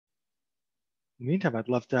In the meantime, I'd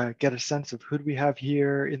love to get a sense of who do we have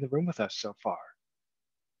here in the room with us so far.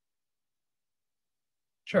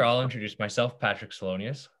 Sure, I'll introduce myself, Patrick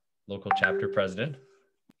Salonius, local chapter president.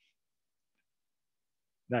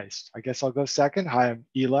 Nice. I guess I'll go second. Hi, I'm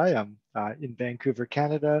Eli. I'm in Vancouver,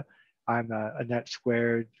 Canada. I'm a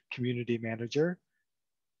NetSquared community manager.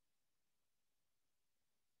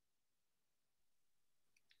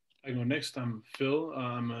 I go next. I'm Phil.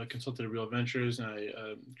 I'm a consultant at Real Ventures, and I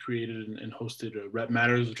created and hosted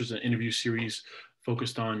RepMatters, which is an interview series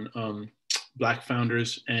focused on Black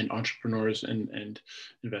founders and entrepreneurs and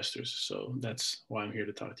investors. So that's why I'm here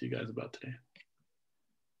to talk to you guys about today.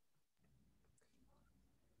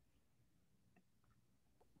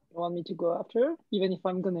 You want me to go after, even if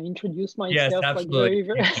I'm going to introduce myself? Yes, absolutely.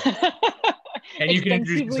 Like very And you can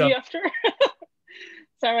introduce yourself after.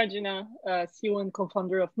 Sarah, Jenna, CEO and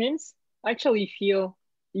co-founder of MIMS. I actually feel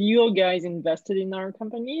you guys invested in our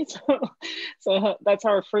company, so that's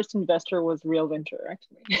our first investor was Real Venture,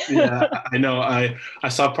 actually. Yeah, I know. I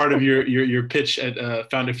saw part of your pitch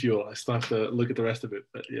at Founder Fuel. I still have to look at the rest of it,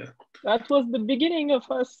 but yeah. That was the beginning of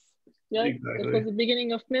us. Yeah, exactly. It was the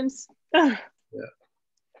beginning of MIMS. Yeah.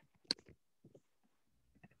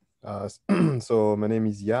 So my name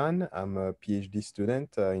is Jan. I'm a PhD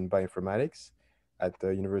student in bioinformatics at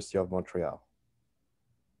the University of Montreal.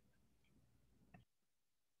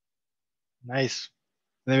 Nice.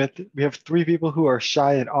 We have three people who are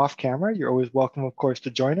shy and off camera. You're always welcome, of course,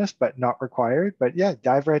 to join us, but not required. But yeah,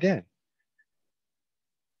 dive right in.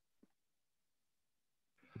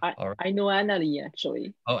 I know Annalie,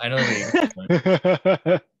 actually. Oh,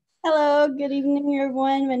 Annalie. Hello, good evening,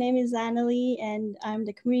 everyone. My name is Annalie, and I'm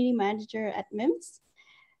the community manager at MIMS.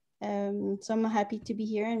 So I'm happy to be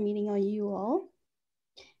here and meeting all you all.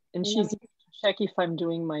 And she's to check if I'm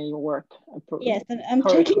doing my work. Yes, I'm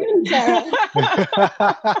checking on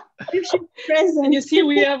Sarah. If she's present. And you see,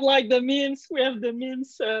 we have like the memes. We have the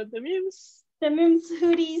memes. The memes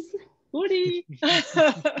hoodies. Hoodie.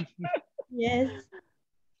 Yes.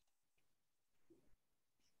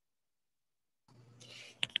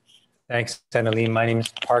 Thanks, Annalie. My name is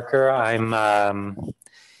Parker. I'm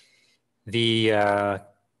the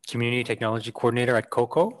Community Technology Coordinator at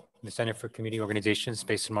COCO, the Center for Community Organizations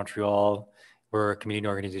based in Montreal. We're a community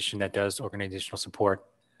organization that does organizational support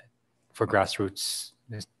for grassroots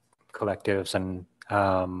collectives and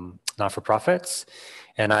not-for-profits.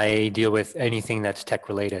 And I deal with anything that's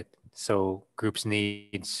tech-related. So groups'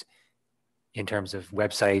 needs in terms of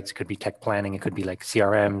websites, could be tech planning, it could be like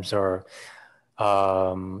CRMs or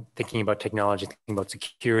thinking about technology, thinking about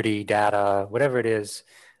security, data, whatever it is.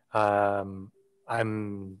 I'm,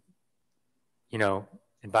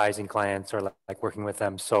 advising clients or like working with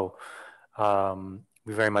them. So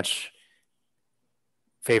we very much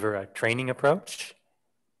favor a training approach,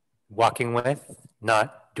 walking with,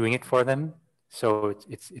 not doing it for them. So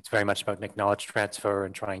it's very much about like knowledge transfer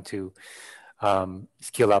and trying to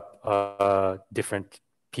skill up different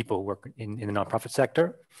people who work in the nonprofit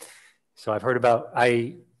sector. So I've heard about,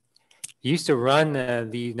 I used to run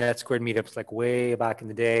the NetSquared meetups like way back in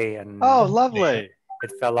the day, and oh, lovely!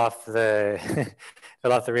 It fell off the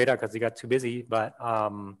fell off the radar because we got too busy. But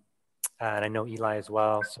and I know Eli as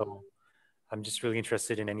well, so I'm just really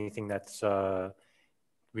interested in anything that's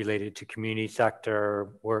related to community sector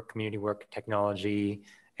work, community work, technology,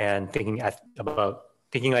 and thinking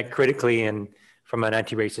like critically and from an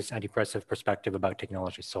anti-racist, anti-oppressive perspective about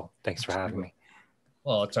technology. So thanks for having me.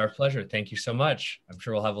 Well, it's our pleasure. Thank you so much. I'm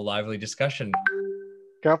sure we'll have a lively discussion.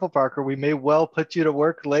 Careful, Parker. We may well put you to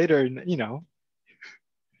work later, and I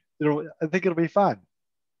think it'll be fun.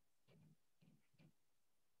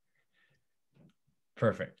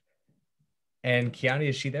 Perfect. And Kiani,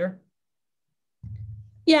 is she there?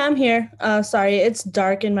 Yeah, I'm here. Sorry, it's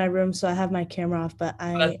dark in my room, so I have my camera off, but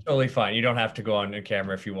That's totally fine. You don't have to go on the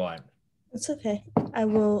camera if you want. It's okay. I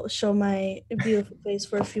will show my beautiful face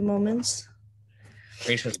for a few moments.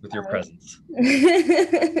 Grace us with your presence.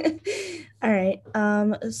 All right.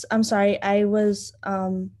 I'm sorry. I was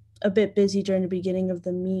a bit busy during the beginning of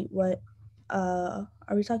the meet. What are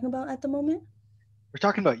we talking about at the moment? We're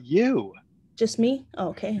talking about you. Just me? Oh,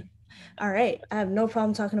 okay. All right. I have no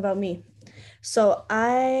problem talking about me. So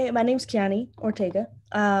my name's Kiani Ortega.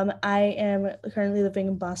 I am currently living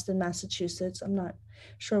in Boston, Massachusetts. I'm not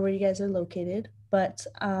sure where you guys are located, but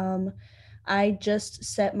I just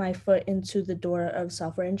set my foot into the door of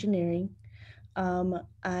software engineering.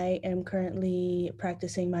 I am currently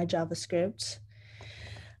practicing my JavaScript.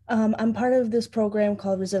 I'm part of this program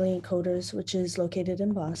called Resilient Coders, which is located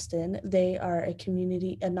in Boston. They are a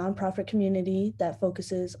nonprofit community that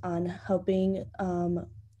focuses on helping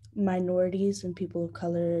minorities and people of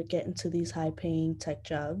color get into these high-paying tech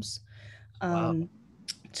jobs, Wow.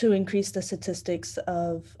 to increase the statistics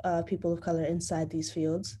of people of color inside these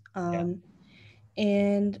fields.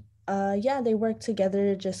 And yeah, they work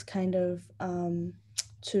together just kind of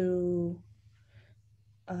to,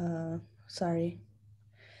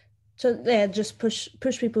 so yeah, just push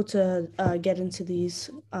people to get into these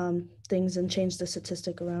things and change the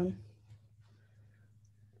statistic around.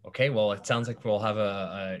 Okay, well, it sounds like we'll have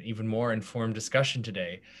a even more informed discussion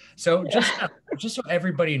today. So just so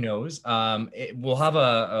everybody knows, we'll have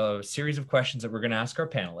a series of questions that we're going to ask our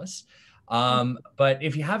panelists. But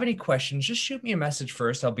if you have any questions, just shoot me a message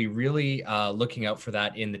first. I'll be really looking out for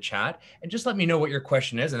that in the chat, and just let me know what your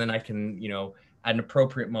question is, and then I can, at an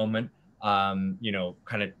appropriate moment, kind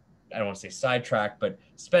of, I don't want to say sidetrack, but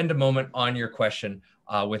spend a moment on your question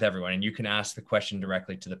with everyone, and you can ask the question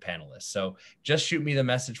directly to the panelists. So just shoot me the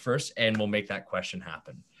message first and we'll make that question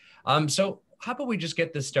happen. So how about we just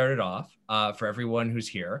get this started off for everyone who's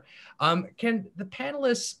here. Can the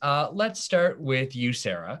panelists, let's start with you,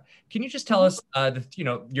 Sarah. Can you just tell us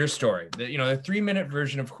your story, the 3-minute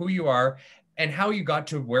version of who you are and how you got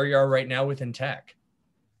to where you are right now within tech?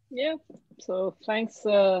 Yeah, so thanks.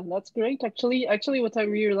 That's great. Actually, what I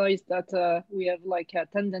realized that we have like a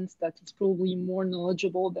tendency that is probably more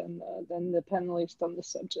knowledgeable than the panelists on the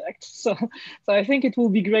subject. So I think it will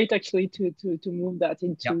be great actually to move that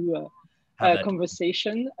into a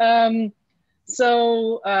conversation.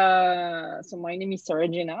 So my name is Sarah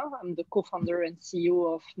Jenna. I'm the co-founder and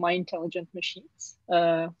CEO of My Intelligent Machines.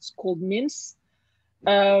 It's called MIMS.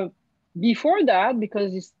 Before that,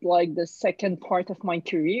 because it's like the second part of my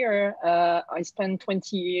career, I spent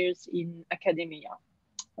 20 years in academia.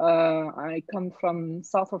 I come from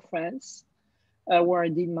south of France, where I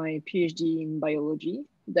did my PhD in biology.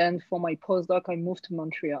 Then for my postdoc, I moved to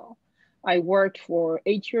Montreal. I worked for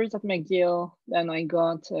 8 years at McGill. Then I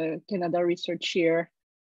got a Canada Research Chair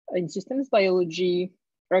in systems biology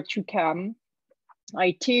at UQAM.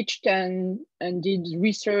 I taught and did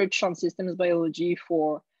research on systems biology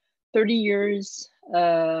for 30 years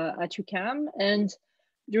at UQAM. And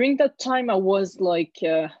during that time, I was like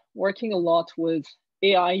working a lot with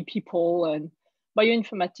AI people and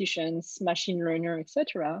bioinformaticians, machine learner,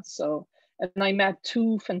 etc. So, and I met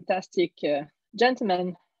two fantastic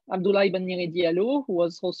gentlemen, Abdoulaye Banire Diallo, who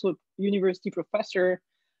was also a university professor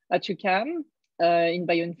at UQAM in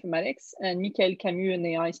bioinformatics, and Michael Camus, an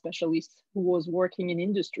AI specialist who was working in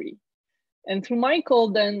industry. And through Michael,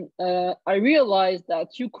 then I realized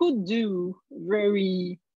that you could do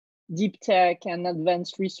very deep tech and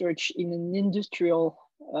advanced research in an industrial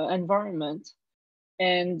environment.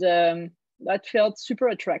 And that felt super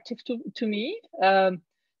attractive to me. Then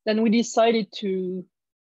we decided to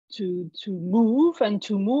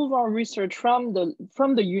move our research from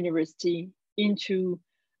the university into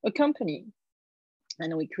a company.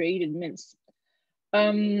 And we created MIMS.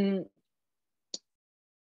 The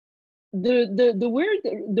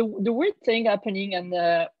weird thing happening, and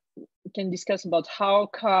we can discuss about how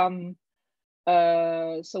come.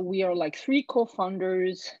 So we are like 3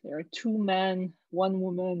 co-founders. There are 2 men, 1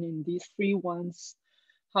 woman in these 3 ones.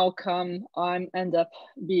 How come I end up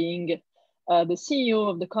being the CEO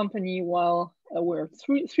of the company while we're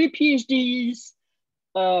 3 PhDs,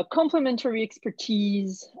 complementary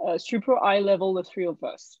expertise, super high level, the 3 of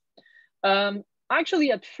us.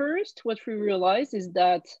 Actually, at first, what we realized is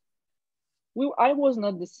that I was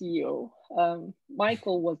not the CEO.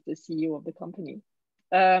 Michael was the CEO of the company.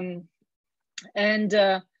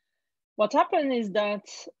 What happened is that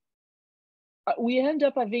we end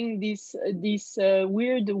up having this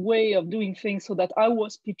weird way of doing things, so that I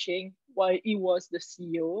was pitching while he was the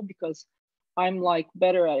CEO, because I'm like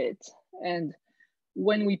better at it. And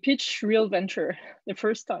when we pitched Real Venture the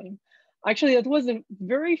first time, actually that was the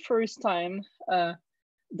very first time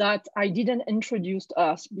that I didn't introduce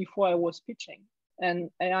us before I was pitching.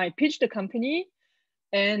 And I pitched the company,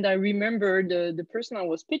 and I remember the person I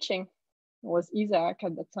was pitching was Isaac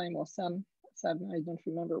at that time, or Sam, I don't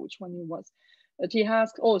remember which one he was. But he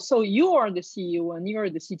asked, oh, so you are the CEO and you are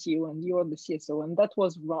the CTO and you are the CSO, and that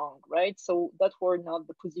was wrong, right? So that were not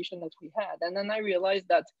the position that we had. And then I realized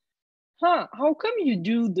that, how come you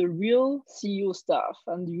do the real CEO stuff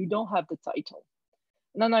and you don't have the title?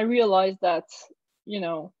 And then I realized that,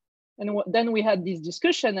 and then we had this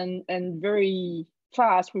discussion, and very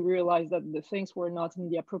fast we realized that the things were not in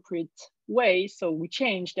the appropriate way. So we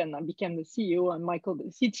changed, and I became the CEO and Michael the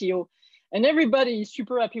CTO. And everybody is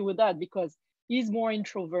super happy with that, because he's more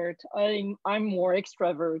introvert, I'm more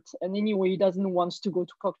extrovert. And anyway, he doesn't want to go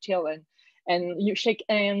to cocktail and you shake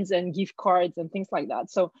hands and give cards and things like that.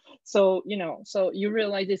 So you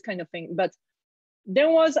realize this kind of thing. But there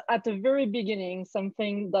was at the very beginning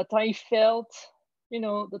something that I felt,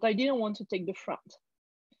 that I didn't want to take the front.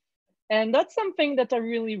 And that's something that I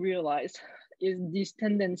really realized is this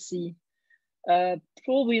tendency,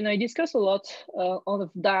 probably, and I discuss a lot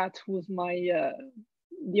of that with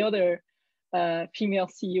the other female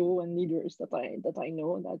CEO and leaders that I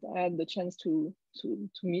know, that I had the chance to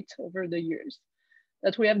meet over the years,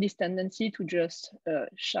 that we have this tendency to just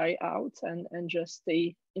shy out and just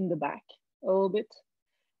stay in the back a little bit,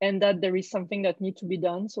 and that there is something that needs to be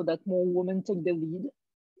done so that more women take the lead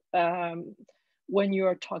when you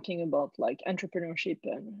are talking about like entrepreneurship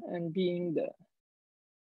and being the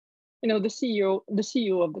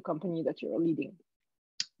CEO of the company that you're leading.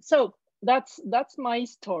 So that's my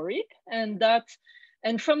story, and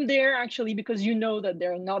from there, actually, because that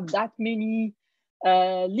there are not that many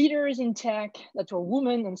leaders in tech that are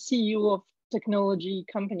women and CEO of technology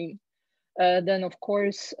company, then of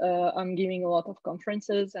course I'm giving a lot of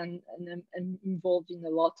conferences and I'm involved in a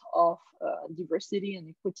lot of diversity and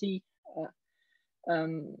equity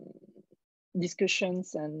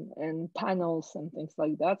discussions and panels and things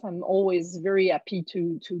like that. I'm always very happy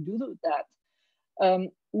to do that.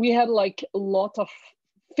 We had like a lot of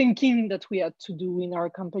thinking that we had to do in our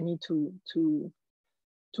company to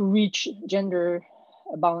reach gender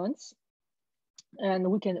balance, and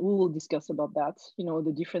we will discuss about that.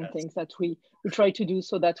 The different things that we try to do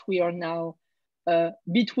so that we are now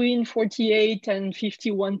between 48 and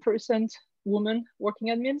 51% women working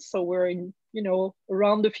admins. So we're in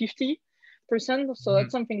around the 50%. So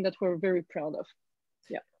that's something that we're very proud of.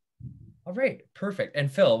 Yeah. All right, perfect.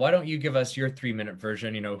 And Phil, why don't you give us your 3-minute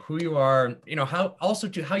version? Who you are,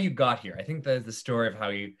 how you got here. I think the story of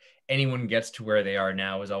how anyone gets to where they are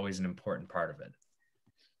now is always an important part of it.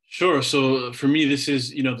 Sure. So for me, this is,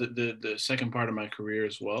 the second part of my career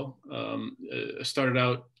as well. I started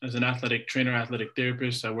out as an athletic trainer, athletic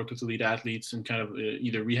therapist. I worked with elite athletes and kind of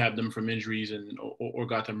either rehabbed them from injuries or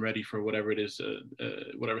got them ready for whatever it is,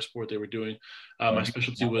 whatever sport they were doing. My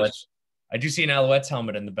specialty was... I do see an Alouettes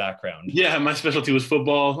helmet in the background. Yeah, my specialty was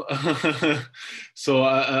football. So,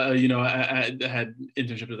 I had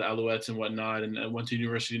internships with the Alouettes and whatnot, and I went to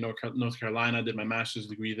University of North Carolina, did my master's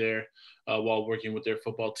degree there while working with their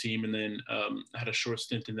football team, and then had a short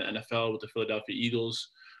stint in the NFL with the Philadelphia Eagles.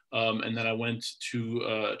 And then I went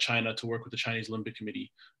to China to work with the Chinese Olympic Committee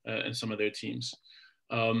and some of their teams.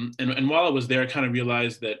 And while I was there, I kind of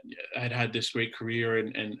realized that I had this great career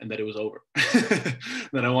and that it was over,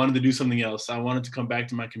 that I wanted to do something else. I wanted to come back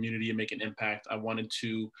to my community and make an impact. I wanted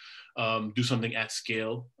to do something at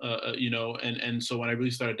scale, and so when I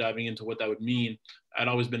really started diving into what that would mean, I'd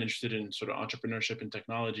always been interested in sort of entrepreneurship and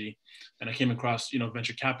technology. And I came across,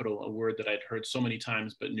 venture capital, a word that I'd heard so many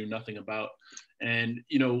times, but knew nothing about. And,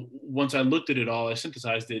 once I looked at it all, I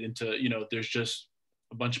synthesized it into, there's just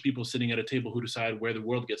a bunch of people sitting at a table who decide where the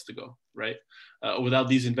world gets to go, right? Without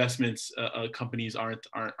these investments, companies aren't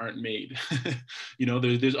made.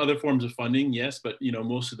 There's other forms of funding, yes, but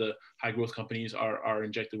most of the high growth companies are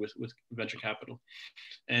injected with venture capital.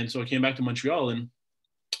 And so I came back to Montreal and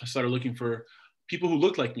I started looking for people who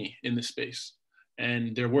looked like me in this space,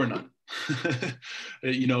 and there were none.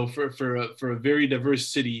 For a very diverse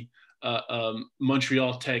city,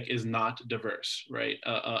 Montreal tech is not diverse, right?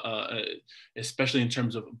 Especially in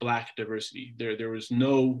terms of Black diversity. There was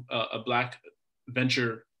no a Black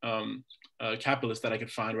venture capitalist that I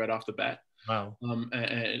could find right off the bat. Wow.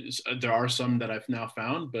 And there are some that I've now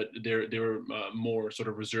found, but they were more sort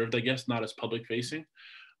of reserved, I guess, not as public facing.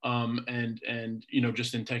 And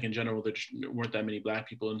just in tech in general, there weren't that many Black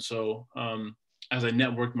people. And so as I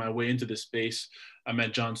networked my way into this space, I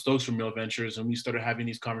met John Stokes from Real Ventures, and we started having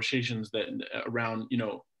these conversations that around,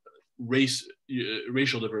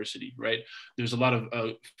 racial diversity, right? There's a lot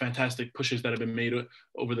of fantastic pushes that have been made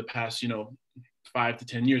over the past, 5 to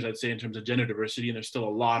 10 years, I'd say, in terms of gender diversity, and there's still a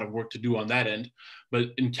lot of work to do on that end. But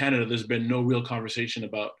in Canada, there's been no real conversation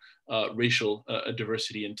about racial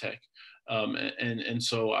diversity in tech. And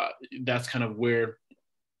so that's kind of where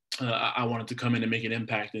I wanted to come in and make an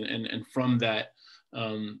impact. And from that,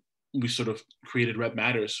 we sort of created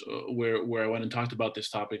RepMatters, where I went and talked about this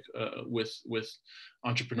topic with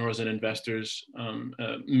entrepreneurs and investors,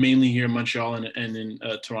 mainly here in Montreal and in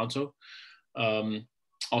Toronto.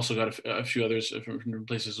 Also got a few others from different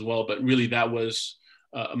places as well, but really that was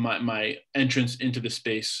my entrance into the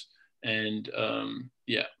space. And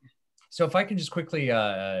yeah. So if I can just quickly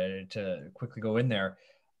go in there,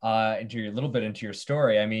 into your little bit into your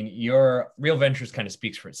story, I mean, your Real Ventures kind of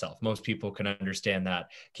speaks for itself. Most people can understand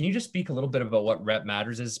that. Can you just speak a little bit about what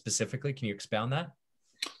RepMatters is specifically? Can you expound that?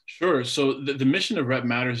 Sure. So the mission of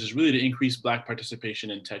RepMatters is really to increase Black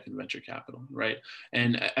participation in tech and venture capital, right?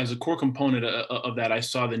 And as a core component of that, I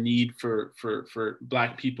saw the need for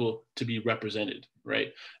Black people to be represented,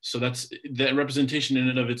 right? So that representation in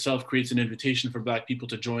and of itself creates an invitation for Black people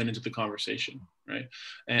to join into the conversation, right?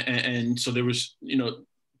 And so there was,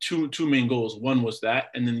 two main goals. One was that,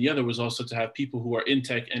 and then the other was also to have people who are in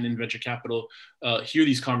tech and in venture capital hear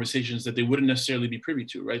these conversations that they wouldn't necessarily be privy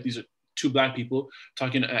to, right? These are two Black people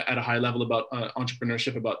talking at a high level about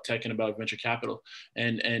entrepreneurship, about tech, and about venture capital,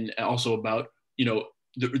 and also about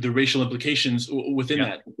the racial implications within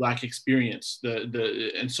that Black experience,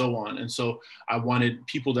 the and so on. And so I wanted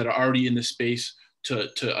people that are already in the space to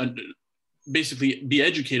basically be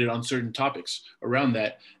educated on certain topics around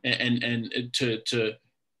that, and to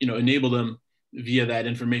enable them via that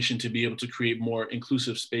information to be able to create more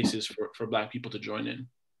inclusive spaces for Black people to join in.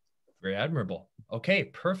 Very admirable. Okay,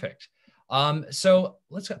 perfect. So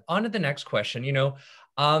let's go on to the next question.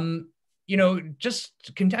 Just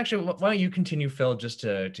actually, why don't you continue, Phil, just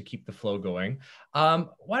to keep the flow going? Why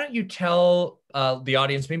don't you tell the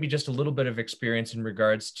audience maybe just a little bit of experience in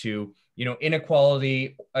regards to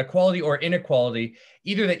inequality, equality, or inequality,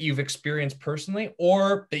 either that you've experienced personally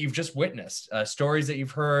or that you've just witnessed, stories that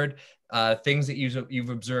you've heard, things that you've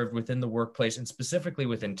observed within the workplace, and specifically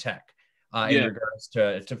within tech. In regards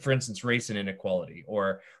to, for instance, race and inequality,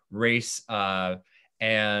 or race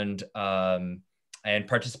and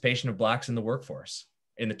participation of Blacks in the workforce,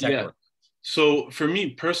 in the tech work. So for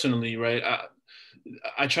me personally, right,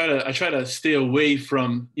 I try to stay away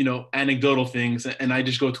from anecdotal things, and I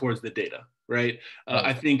just go towards the data, right?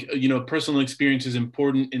 I think personal experience is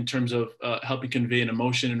important in terms of helping convey an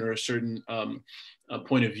emotion or a certain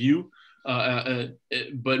point of view.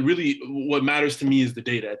 But really what matters to me is the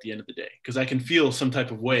data at the end of the day, because I can feel some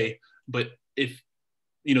type of way, but if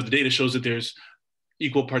the data shows that there's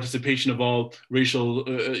equal participation of all racial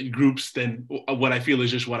groups, then what I feel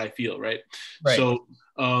is just what I feel, right?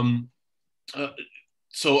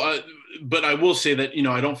 But I will say that,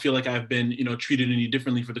 I don't feel like I've been, treated any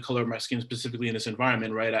differently for the color of my skin, specifically in this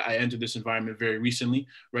environment, right? I entered this environment very recently,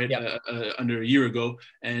 right? Under a year ago,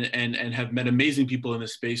 and have met amazing people in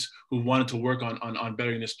this space who wanted to work on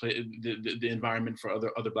bettering this the environment for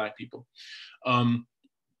other Black people.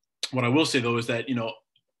 What I will say though is that,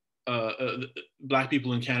 Black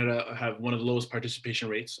people in Canada have one of the lowest participation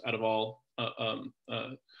rates out of all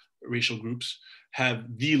racial groups, have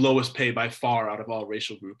the lowest pay by far out of all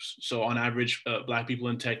racial groups. So on average, Black people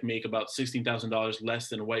in tech make about $16,000 less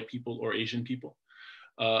than white people or Asian people.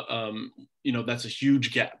 That's a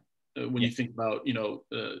huge gap when you think about,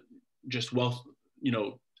 just wealth,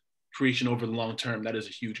 creation over the long term. That is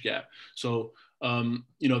a huge gap. So,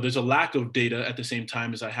 there's a lack of data at the same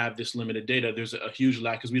time as I have this limited data. There's a huge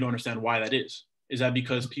lack because we don't understand why that is. Is that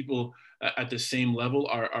because people at the same level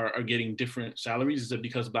are getting different salaries? Is it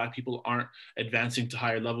because Black people aren't advancing to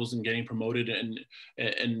higher levels and getting promoted and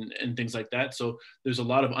things like that? So there's a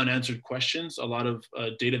lot of unanswered questions, a lot of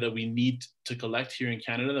data that we need to collect here in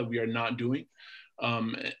Canada that we are not doing.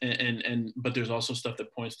 But there's also stuff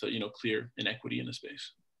that points to clear inequity in the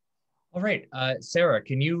space. All right, Sarah,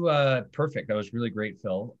 can you, perfect, that was really great,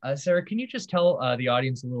 Phil. Sarah, can you just tell the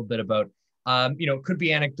audience a little bit about, could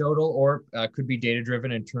be anecdotal or could be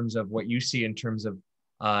data-driven in terms of what you see in terms of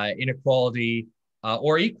inequality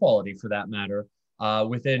or equality for that matter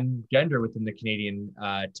within gender within the Canadian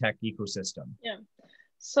tech ecosystem? Yeah,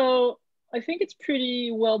 so I think it's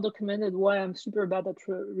pretty well documented why I'm super bad at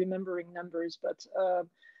remembering numbers, but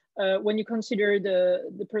when you consider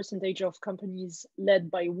the percentage of companies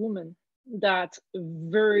led by women, that a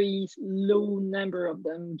very low number of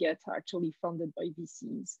them get actually funded by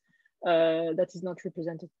VCs. That is not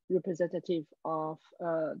representative of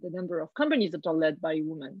the number of companies that are led by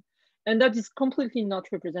women. And that is completely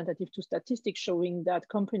not representative to statistics showing that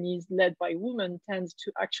companies led by women tend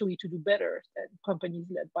to actually to do better than companies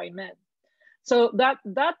led by men. So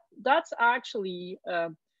that's actually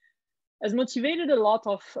has motivated a lot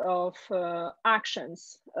of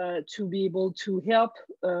actions to be able to help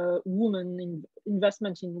women in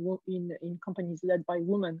investment in companies led by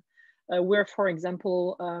women. We're, for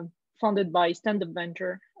example, funded by Stand Up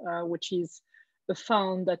Venture, which is a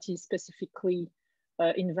fund that is specifically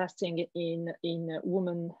investing in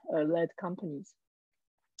women-led companies.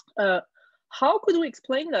 How could we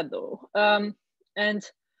explain that though? And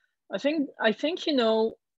I think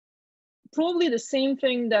probably the same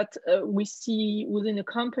thing that we see within a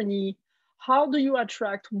company. How do you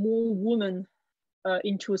attract more women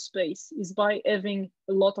into a space is by having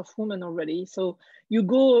a lot of women already. So you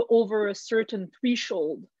go over a certain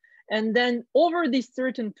threshold, and then over this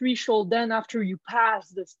certain threshold, then after you pass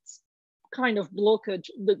this kind of blockage,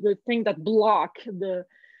 the thing that block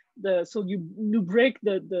so you break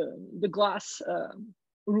the glass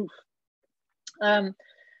roof.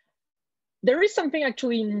 There is something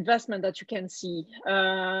actually in investment that you can see.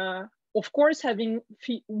 Of course, having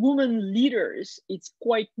women leaders, it's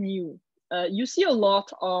quite new. You see a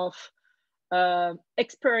lot of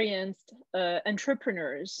experienced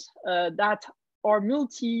entrepreneurs that are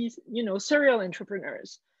serial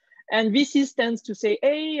entrepreneurs. And VCs tends to say,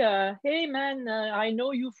 hey man, I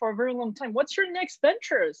know you for a very long time. What's your next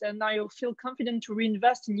ventures? And I feel confident to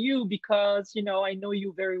reinvest in you because I know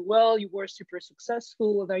you very well. You were super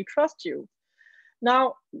successful and I trust you.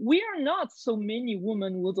 Now, we are not so many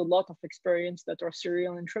women with a lot of experience that are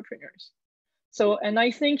serial entrepreneurs. So, and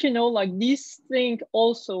I think, like this thing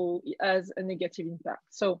also has a negative impact.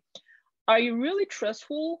 So I'm really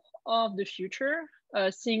trustful of the future,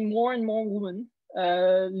 seeing more and more women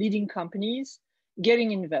leading companies,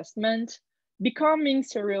 getting investment, becoming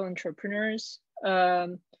serial entrepreneurs.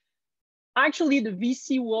 Actually, the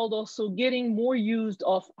VC world also getting more used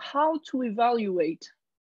of how to evaluate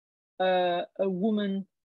a woman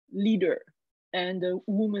leader and a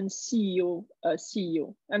woman CEO.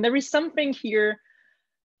 And there is something here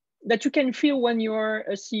that you can feel when you're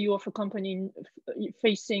a CEO of a company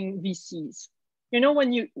facing VCs.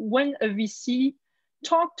 When a VC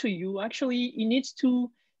talk to you, actually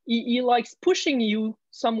he likes pushing you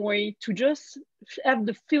some way to just have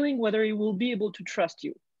the feeling whether he will be able to trust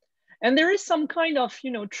you. And there is some kind of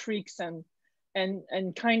tricks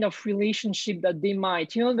and kind of relationship that they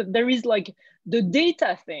might, that there is like the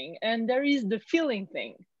data thing and there is the feeling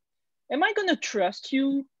thing. Am I gonna trust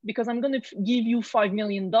you because I'm gonna give you $5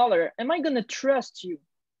 million? Am I gonna trust you?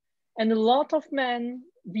 And a lot of men,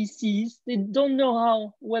 VCs, they don't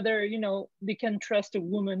know whether they can trust a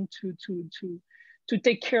woman to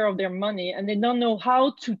take care of their money, and they don't know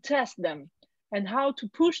how to test them and how to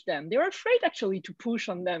push them. They're afraid actually to push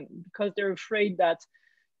on them because they're afraid that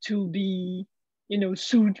to be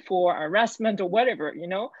sued for harassment or whatever.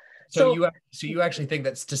 So you actually think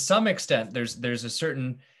that to some extent there's a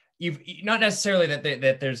certain, not necessarily that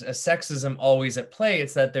there's a sexism always at play.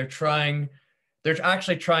 It's that they're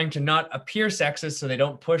actually trying to not appear sexist, so they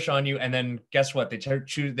don't push on you, and then guess what? They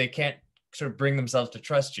can't sort of bring themselves to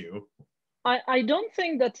trust you. I don't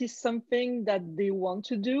think that is something that they want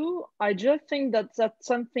to do. I just think that that's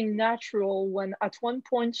something natural when at one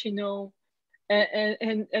point,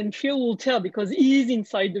 and Phil will tell because he's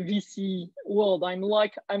inside the VC world. I'm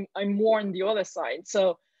more on the other side.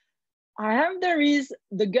 So there is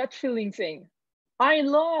the gut feeling thing. I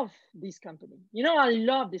love this company. I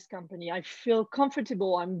love this company. I feel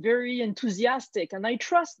comfortable. I'm very enthusiastic and I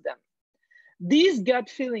trust them. This gut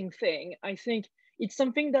feeling thing, I think it's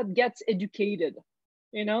something that gets educated.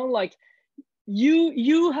 Like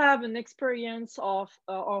you have an experience of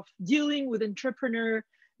dealing with entrepreneur.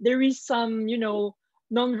 There is some,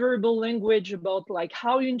 nonverbal language about like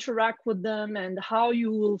how you interact with them and how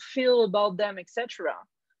you will feel about them, etc.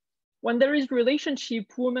 When there is relationship,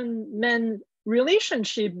 woman-man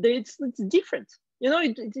relationship, it's different.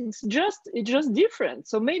 It's just different.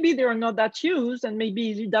 So maybe they're not that used, and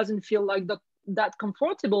maybe it doesn't feel like that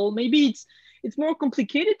comfortable. Maybe it's more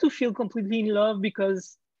complicated to feel completely in love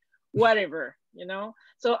because whatever,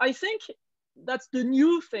 So I think that's the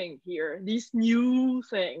new thing here. This new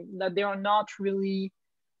thing that they are not really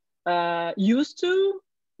used to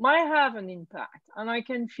might have an impact, and I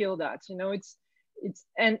can feel that. It's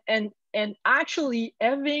and actually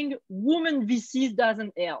having women VCs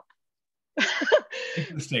doesn't help.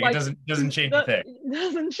 Interesting. Like, it doesn't change a thing. It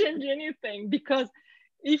doesn't change anything, because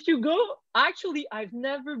if you go, actually, I've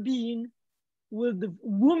never been with the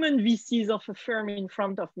woman VCs of a firm in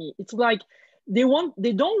front of me. It's like they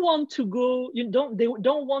don't want to go, they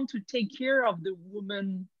don't want to take care of the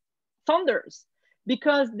women founders,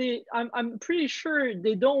 because I'm pretty sure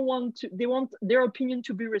they want their opinion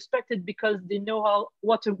to be respected, because they know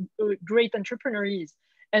what a great entrepreneur is,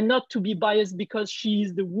 and not to be biased because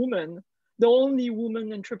she's the only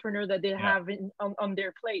woman entrepreneur that they have on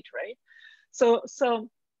their plate, right? So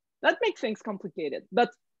that makes things complicated.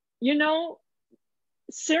 But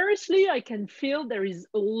seriously, I can feel there is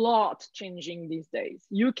a lot changing these days.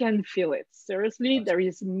 You can feel it. Seriously, there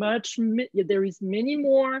is many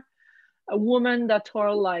more women that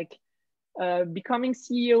are like becoming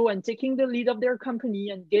CEO and taking the lead of their company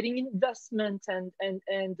and getting investment, and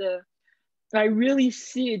I really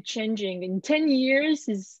see it changing. In 10 years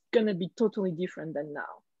is gonna be totally different than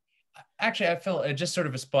now. Actually, I feel just sort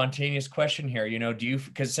of a spontaneous question here. You know,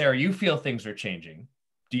 because Sarah, you feel things are changing.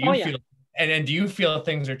 Do you feel, and do you feel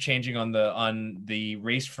things are changing on the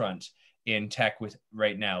race front in tech with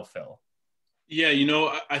right now, Phil? Yeah, you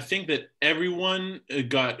know, I think that everyone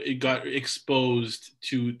got exposed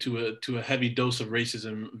to a heavy dose of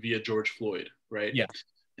racism via George Floyd, right? Yeah.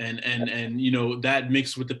 And you know, that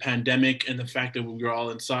mixed with the pandemic and the fact that we were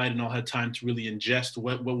all inside and all had time to really ingest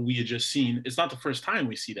what we had just seen. It's not the first time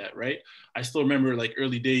we see that, right? I still remember like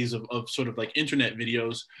early days of sort of like internet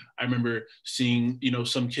videos. I remember seeing, you know,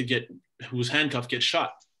 some kid who was handcuffed get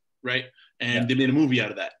shot, right? And they made a movie out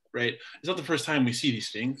of that, right? It's not the first time we see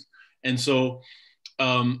these things. And so,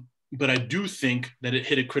 but I do think that it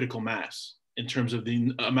hit a critical mass in terms of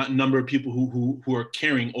the number of people who are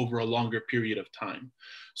caring over a longer period of time.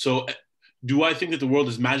 So do I think that the world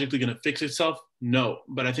is magically going to fix itself? No,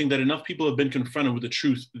 but I think that enough people have been confronted with the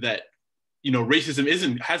truth that, you know,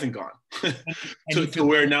 racism hasn't gone to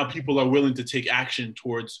where now people are willing to take action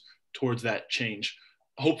towards that change,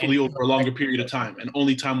 hopefully over a longer period of time, and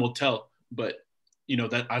only time will tell. But you know,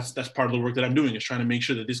 that's part of the work that I'm doing, is trying to make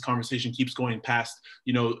sure that this conversation keeps going past,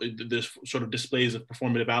 you know, this sort of displays of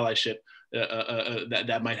performative allyship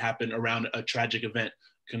that might happen around a tragic event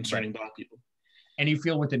concerning Black people. And you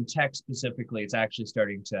feel within tech specifically, it's actually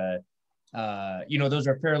starting to, you know, those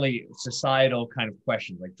are fairly societal kind of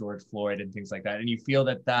questions like George Floyd and things like that. And you feel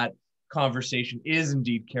that conversation is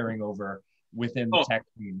indeed carrying over within the tech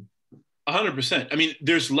team. 100%. I mean,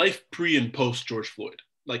 there's life pre and post George Floyd,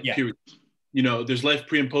 like period. You know, there's life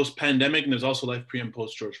pre and post pandemic, and there's also life pre and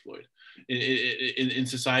post George Floyd in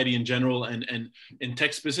society in general, and in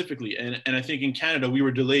tech specifically. And I think in Canada, we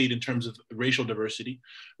were delayed in terms of racial diversity,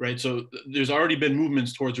 right? So there's already been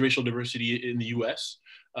movements towards racial diversity in the US,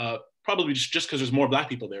 probably just because there's more Black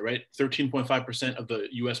people there, right? 13.5% of the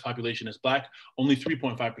US population is Black, only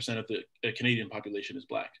 3.5% of the Canadian population is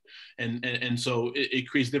Black. And so it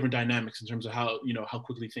creates different dynamics in terms of how, you know, how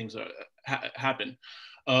quickly things happen.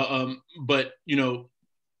 But, you know,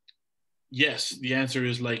 yes, the answer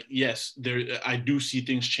is like, yes, I do see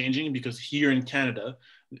things changing, because here in Canada,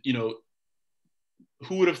 you know,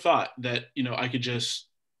 who would have thought that, you know, I could just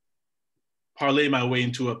parlay my way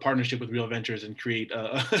into a partnership with Real Ventures and create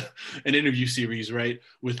an interview series, right?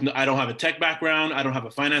 I don't have a tech background, I don't have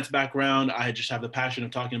a finance background, I just have the passion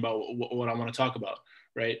of talking about what I want to talk about,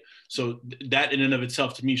 right? So that in and of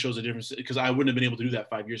itself to me shows a difference, because I wouldn't have been able to do that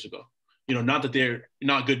 5 years ago. You know, not that they're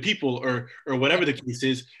not good people or whatever the case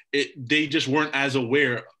is, they just weren't as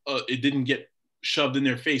aware. It didn't get shoved in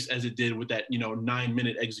their face as it did with that, you know,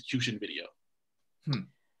 9-minute execution video.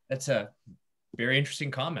 That's a very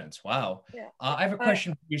interesting comments. Wow. Yeah. I have a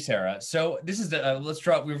question for you, Sarah. So this is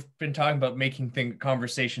we've been talking about making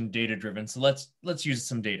conversation data driven. So let's use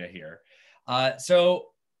some data here. So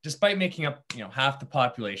despite making up, you know, half the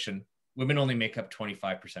population, women only make up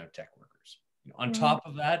 25% of tech workers. You know, on top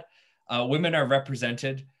of that, women are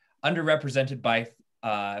underrepresented by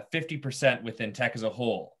 50% within tech as a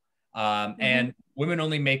whole. And women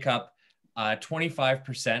only make up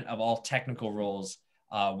 25% of all technical roles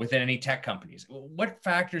within any tech companies. What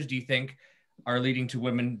factors do you think are leading to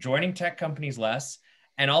women joining tech companies less?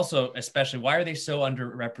 And also, especially, why are they so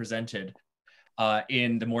underrepresented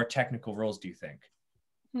in the more technical roles, do you think?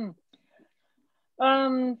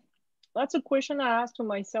 That's a question I ask to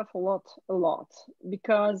myself a lot,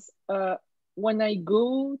 because when I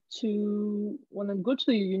go to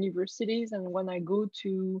universities and when I go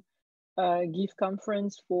to give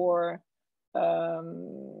conference for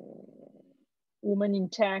women in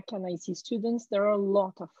tech, and I see students, there are a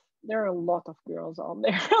lot of girls out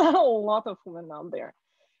there, a lot of women out there.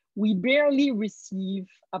 We barely receive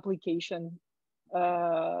application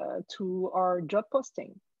to our job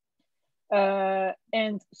posting.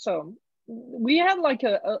 And so we have like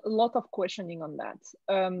a lot of questioning on that.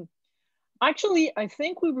 Actually, I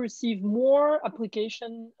think we receive more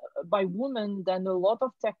application by women than a lot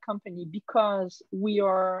of tech company, because we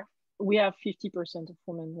have 50% of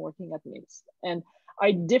women working at MIMS. And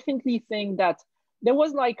I definitely think that there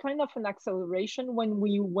was like kind of an acceleration when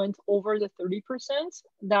we went over the 30%,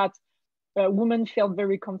 that women felt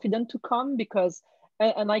very confident to come, because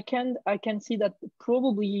and I can see that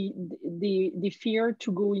probably the fear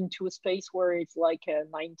to go into a space where it's like a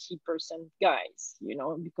 90% guys, you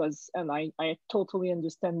know, because, and I totally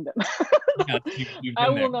understand them. Yeah, I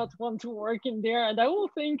will not want to work in there, and I will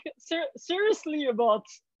think seriously about,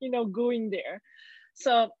 you know, going there.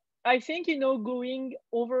 So I think, you know, going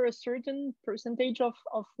over a certain percentage of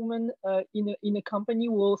women in a company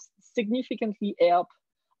will significantly help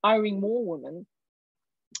hiring more women.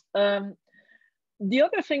 the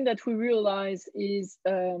other thing that we realize is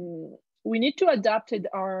we need to adapt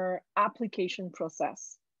our application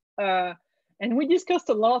process. And we discussed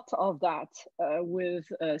a lot of that with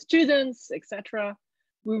students, etc.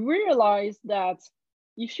 We realized that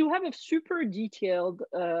if you have a super detailed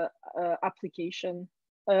application,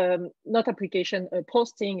 not application,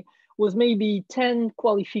 posting with maybe 10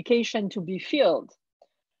 qualification to be filled,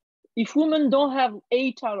 if women don't have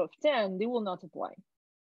 8 out of 10, they will not apply.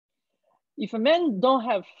 If a man don't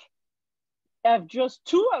have just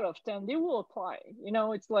 2 out of 10, they will apply. You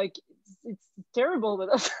know, it's like, it's terrible, but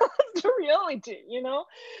that's the reality, you know?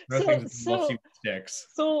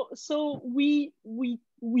 So we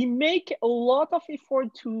make a lot of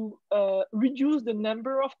effort to reduce the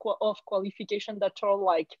number of qualifications that are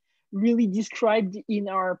like really described in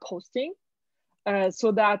our posting.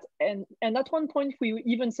 So that, and at one point we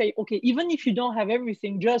even say, okay, even if you don't have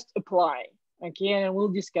everything, just apply, okay, and we'll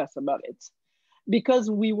discuss about it, because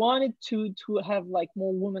we wanted to have like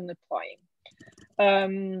more women applying.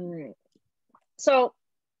 So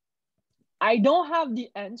I don't have the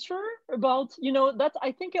answer about, you know, that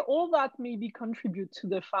I think all that maybe contribute to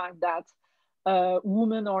the fact that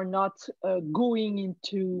women are not going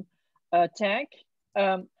into tech.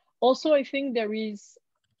 Also, I think there is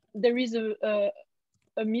a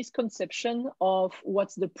misconception of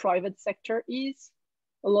what the private sector is.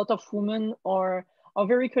 A lot of women are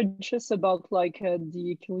very conscious about like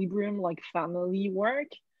the equilibrium, like family work,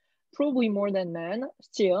 probably more than men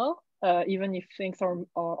still, even if things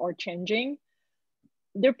are changing.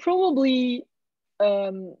 They're probably,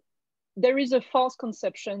 there is a false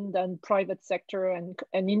conception that private sector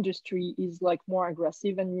and industry is like more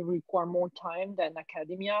aggressive and will require more time than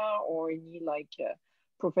academia or any like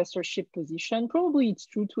professorship position. Probably it's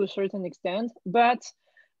true to a certain extent, but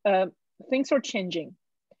things are changing.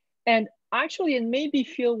 And actually, and maybe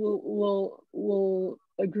Phil will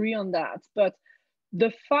agree on that, but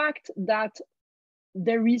the fact that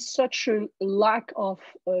there is such a lack of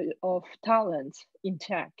talent in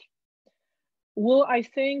tech will, I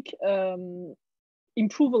think,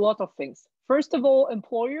 improve a lot of things. First of all,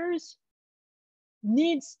 employers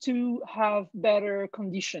needs to have better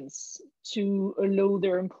conditions to allow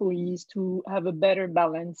their employees to have a better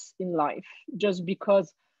balance in life, just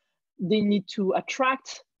because they need to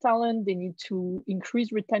attract talent, they need to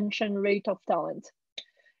increase retention rate of talent.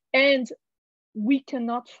 And we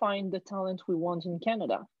cannot find the talent we want in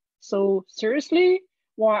Canada. So seriously,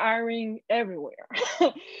 we're hiring everywhere.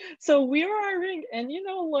 So we are hiring, and you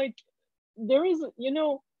know, like there is, you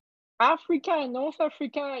know, Africa and North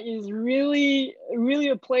Africa is really, really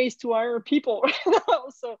a place to hire people right now.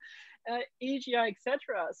 So Asia,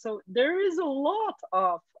 etc. So there is a lot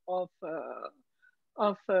of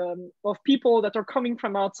people that are coming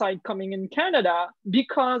from outside coming in Canada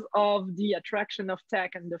because of the attraction of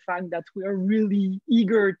tech and the fact that we are really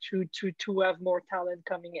eager to have more talent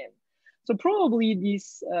coming in. So probably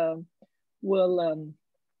this will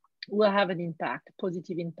have an impact,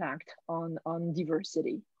 positive impact on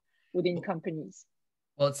diversity within companies.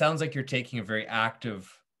 Well, it sounds like you're taking a very active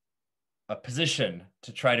position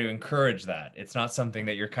to try to encourage that. It's not something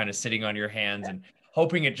that you're kind of sitting on your hands and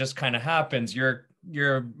hoping it just kind of happens. You're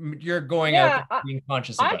going out there being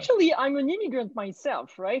conscious about actually, it. I'm an immigrant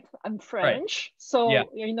myself, right? I'm French, right. So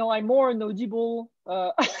you know, I'm more an audible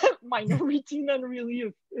minority, not really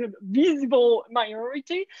a visible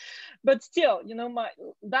minority, but still, you know,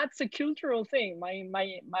 that's a cultural thing. My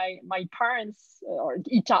parents are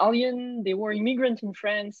Italian; they were immigrants in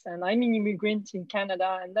France, and I'm an immigrant in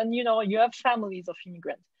Canada. And then, you know, you have families of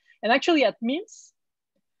immigrants, and actually at MIMS.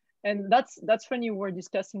 And that's funny, we're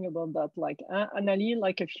discussing about that, like Annalie,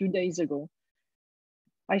 like a few days ago.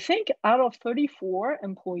 I think out of 34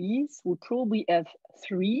 employees, we probably have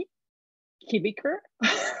 3 Quebecer,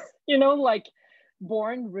 you know, like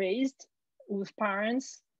born, raised with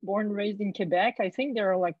parents, born, raised in Quebec. I think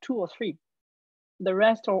there are like 2 or 3. The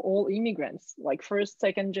rest are all immigrants, like first,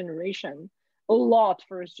 second generation, a lot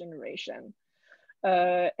first generation.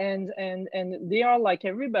 And they are like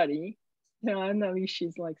everybody. Yeah, no,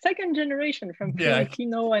 she's like second generation from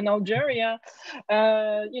Filipino and Algeria.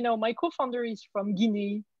 You know, my co-founder is from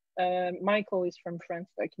Guinea. Michael is from France,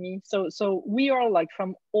 like me. So we are like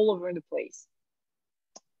from all over the place.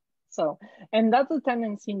 So, and that's a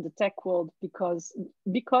tendency in the tech world because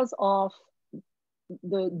of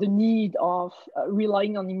the need of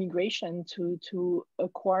relying on immigration to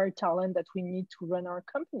acquire talent that we need to run our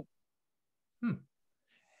company.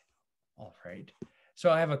 All right. So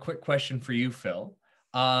I have a quick question for you, Phil.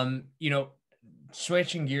 You know,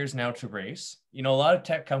 switching gears now to race, you know, a lot of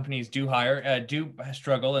tech companies do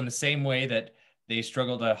struggle in the same way that they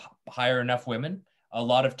struggle to hire enough women. a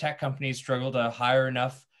lot of tech companies struggle to hire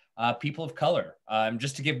enough people of color.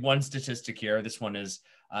 Just to give one statistic here, this one is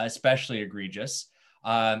especially egregious.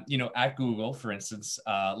 At Google, for instance,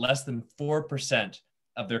 less than 4%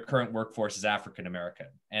 of their current workforce is African American.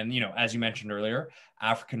 And, as you mentioned earlier,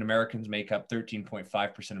 African Americans make up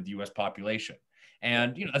 13.5% of the US population.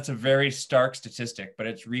 And, that's a very stark statistic, but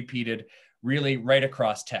it's repeated really right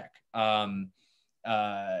across tech. In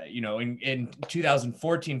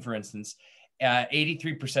 2014, for instance,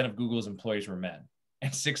 83% of Google's employees were men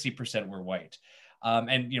and 60% were white.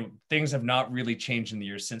 Things have not really changed in the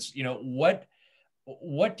years since.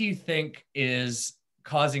 What do you think is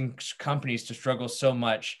causing companies to struggle so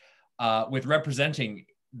much with representing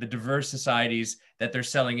the diverse societies that they're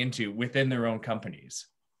selling into within their own companies?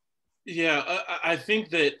 Yeah, I think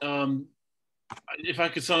that if I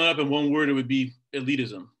could sum it up in one word, it would be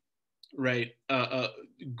elitism, right?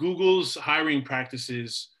 Google's hiring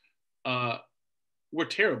practices were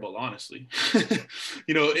terrible, honestly.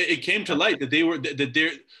 It came to light that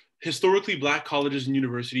they're historically Black colleges and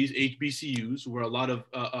universities, HBCUs, where a lot of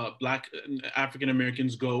Black African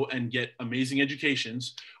Americans go and get amazing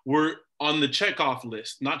educations, were on the check-off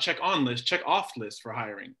list, not check-on list, check-off list for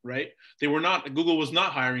hiring, right? Google was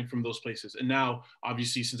not hiring from those places. And now,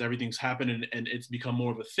 obviously, since everything's happened and it's become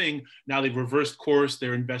more of a thing, now they've reversed course.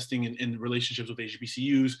 They're investing in relationships with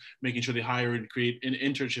HBCUs, making sure they hire and create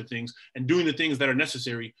internship things, and doing the things that are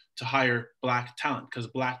necessary to hire Black talent, because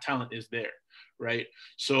Black talent is there, right?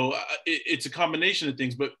 So it's a combination of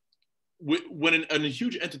things. But when a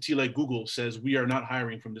huge entity like Google says, we are not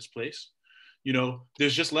hiring from this place,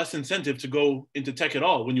 there's just less incentive to go into tech at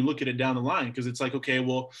all when you look at it down the line, because it's like, okay,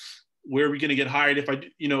 well, where are we going to get hired if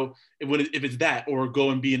if it's that, or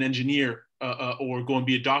go and be an engineer, or go and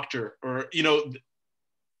be a doctor, or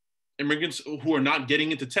immigrants who are not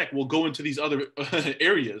getting into tech will go into these other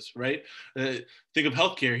areas, right? Think of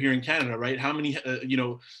healthcare here in Canada, right? How many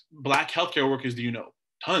Black healthcare workers do you know?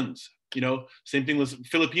 Tons. Same thing with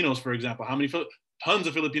Filipinos, for example. How many tons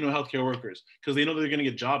of Filipino healthcare workers, because they know they're going to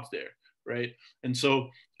get jobs there. Right. And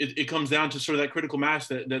so it comes down to sort of that critical mass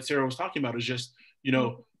that Sarah was talking about, is just,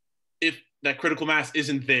 if that critical mass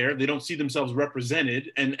isn't there, they don't see themselves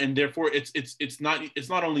represented. And therefore it's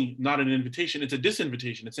not only not an invitation, it's a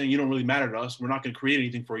disinvitation. It's saying, you don't really matter to us. We're not going to create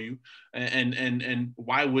anything for you. And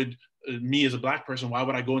why would me as a Black person, why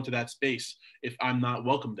would I go into that space if I'm not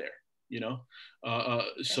welcome there?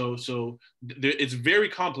 So it's very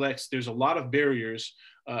complex. There's a lot of barriers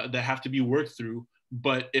that have to be worked through.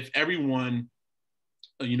 But if everyone,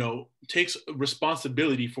 takes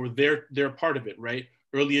responsibility for their part of it, right?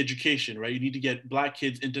 Early education, right? You need to get Black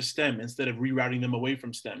kids into STEM instead of rerouting them away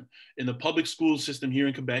from STEM. In the public school system here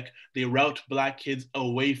in Quebec, they route Black kids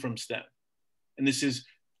away from STEM. And this is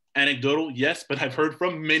anecdotal, yes, but I've heard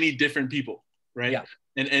from many different people, right? Yeah.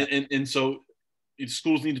 And so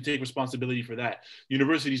schools need to take responsibility for that.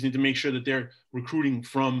 Universities need to make sure that they're recruiting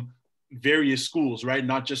from various schools, right?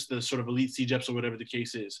 Not just the sort of elite CEGEPs or whatever the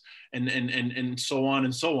case is, and so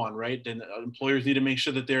on, right? Then employers need to make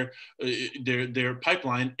sure that their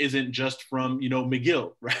pipeline isn't just from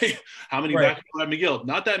McGill, right? How many Black people at McGill?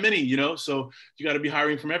 Not that many, so you got to be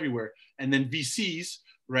hiring from everywhere. And then VCs,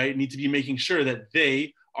 right, need to be making sure that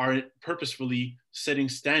they are purposefully setting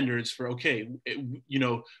standards for, okay,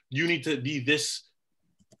 you need to be this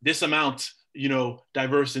amount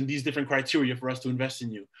diverse in these different criteria for us to invest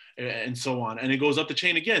in you, and so on. And it goes up the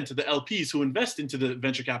chain again to the LPs who invest into the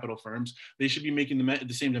venture capital firms. They should be making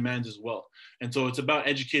the same demands as well. And so it's about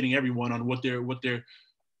educating everyone on what they're,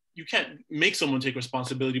 you can't make someone take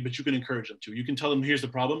responsibility, but you can encourage them to. You can tell them, here's the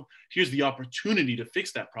problem, here's the opportunity to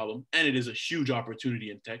fix that problem. And it is a huge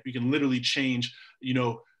opportunity in tech. We can literally change,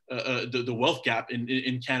 the wealth gap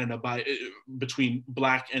in Canada between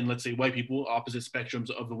Black and, let's say, white people, opposite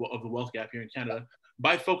spectrums of the wealth gap here in Canada,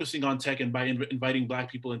 by focusing on tech and by inviting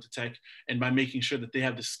Black people into tech, and by making sure that they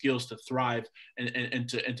have the skills to thrive and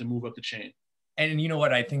to move up the chain. And you know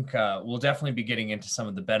what, I think we'll definitely be getting into some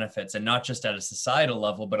of the benefits, and not just at a societal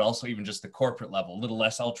level, but also even just the corporate level, a little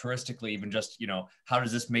less altruistically, even just, how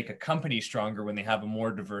does this make a company stronger when they have a more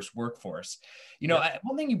diverse workforce?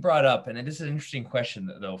 One thing you brought up, and this is an interesting question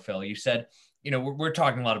though, Phil, you said, we're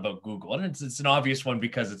talking a lot about Google, and it's an obvious one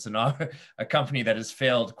because it's a company that has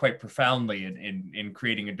failed quite profoundly in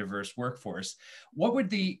creating a diverse workforce. What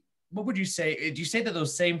would you say, do you say that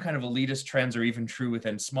those same kind of elitist trends are even true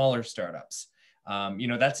within smaller startups?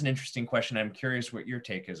 That's an interesting question. I'm curious what your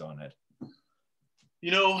take is on it.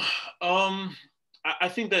 I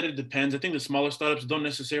think that it depends. I think the smaller startups don't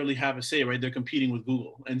necessarily have a say, right? They're competing with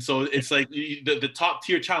Google. And so it's like the top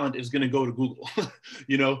tier talent is going to go to Google,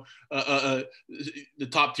 you know, the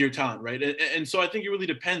top tier talent, right? And so I think it really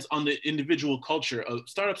depends on the individual culture.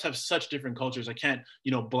 Startups have such different cultures. I can't,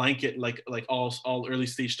 you know, blanket like all early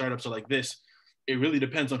stage startups are like this. It really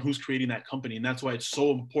depends on who's creating that company. And that's why it's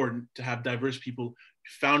so important to have diverse people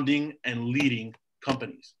founding and leading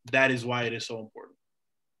companies. That is why it is so important.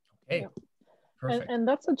 Okay. Perfect. And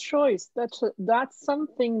that's a choice. That's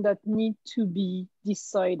something that needs to be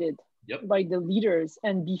decided by the leaders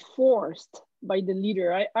and be forced by the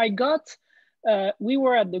leader. We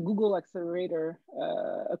were at the Google Accelerator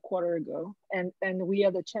a quarter ago, and we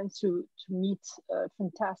had a chance to meet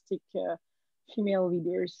fantastic female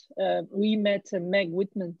leaders. We met Meg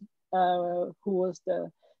Whitman, who was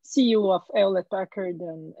the CEO of Hewlett Packard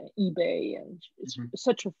and eBay, and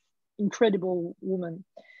such an incredible woman.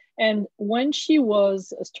 And when she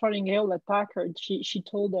was starting Hewlett Packard, she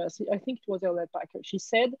told us, I think it was Hewlett Packard, she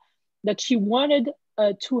said that she wanted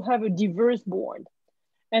to have a diverse board.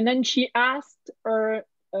 And then she asked her,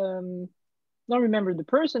 I don't remember the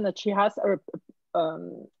person, that she asked her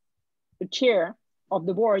the chair of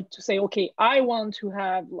the board to say, okay, I want to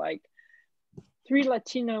have like 3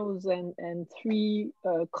 Latinos and 3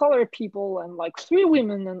 colored people and like 3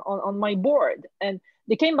 women on my board. And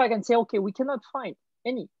they came back and say, okay, we cannot find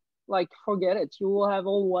any. Like, forget it. You will have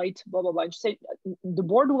all white, blah, blah, blah. And she said, the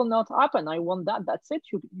board will not happen. I want that. That's it.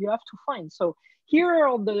 You have to find. So here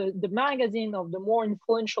are the magazine of the more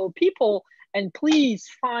influential people, and please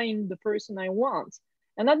find the person I want.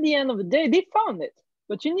 And at the end of the day, they found it.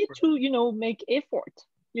 But you need to, you know, make effort.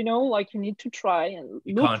 You know, like you need to try and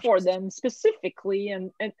look for them specifically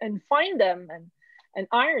and find them and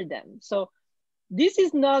hire them. So this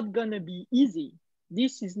is not gonna be easy.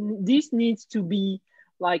 This needs to be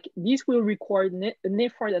like, this will require an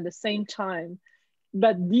effort at the same time,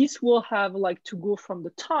 but this will have like to go from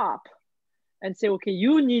the top and say, okay,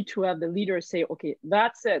 you need to have the leader say, okay,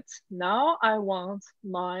 that's it. Now I want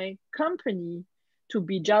my company to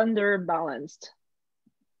be gender balanced.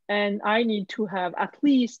 And I need to have at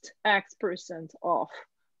least X% of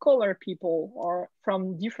color people or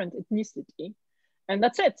from different ethnicity. And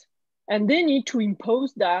that's it. And they need to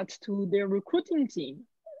impose that to their recruiting team,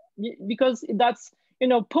 because that's, you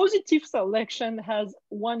know, positive selection has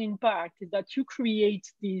one impact, is that you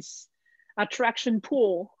create this attraction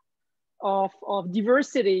pool of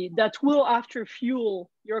diversity that will after fuel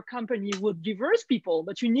your company with diverse people,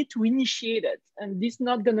 but you need to initiate it. And this is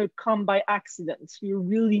not gonna come by accident. You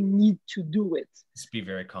really need to do it. Just be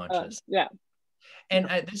very conscious. Yeah. And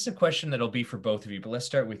this is a question that'll be for both of you, but let's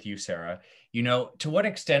start with you, Sarah. You know, to what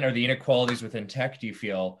extent are the inequalities within tech, do you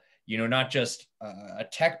feel, you know, not just a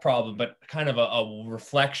tech problem, but kind of a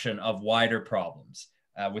reflection of wider problems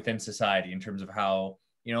within society in terms of how,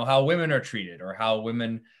 you know, how women are treated, or how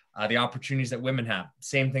women, the opportunities that women have?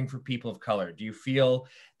 Same thing for people of color. Do you feel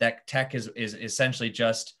that tech is essentially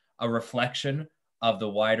just a reflection of the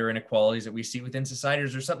wider inequalities that we see within society, or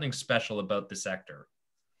is there something special about the sector?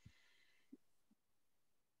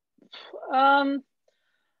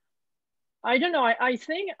 I don't know. I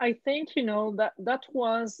think, you know, that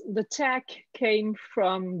was, the tech came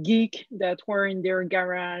from geek that were in their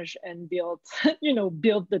garage and built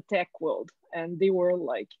the tech world. And they were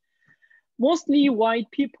like mostly white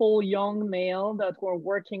people, young male, that were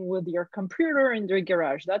working with their computer in their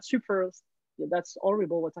garage. That's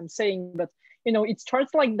horrible what I'm saying, but you know, it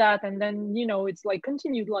starts like that, and then, you know, it's like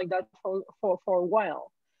continued like that for a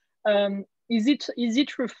while. Is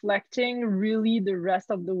it reflecting really the rest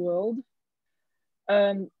of the world?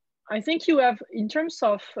 I think you have, in terms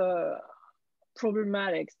of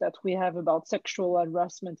problematics that we have about sexual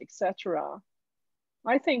harassment, etc.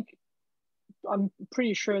 I'm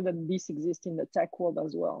pretty sure that this exists in the tech world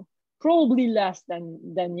as well. Probably less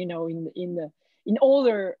than you know, in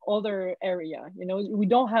other area. You know, we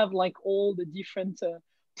don't have like all the different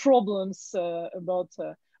problems about.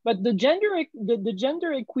 But the gender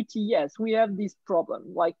equity, yes, we have this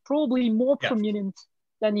problem, like probably more prominent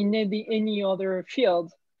than in any other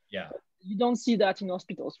field. Yeah. You don't see that in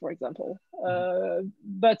hospitals, for example.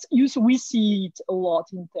 But we see it a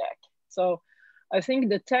lot in tech. So I think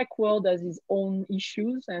the tech world has its own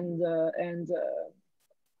issues, but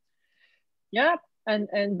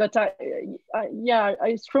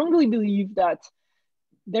I strongly believe that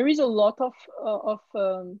there is a lot of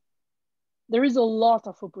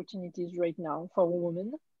opportunities right now for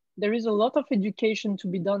women. There is a lot of education to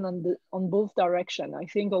be done on both directions. I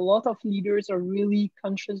think a lot of leaders are really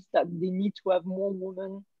conscious that they need to have more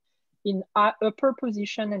women in upper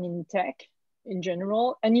position and in tech. in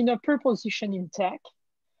general and in a peer position in tech.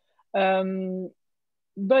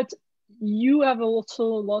 But you have also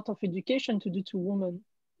a lot of education to do to women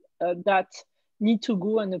that need to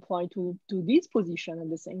go and apply to this position at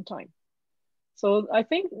the same time. So I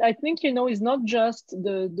think it's not just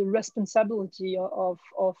the responsibility of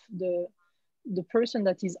the person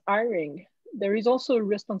that is hiring. There is also a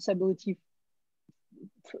responsibility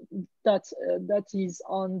that is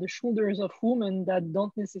on the shoulders of women that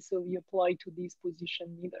don't necessarily apply to this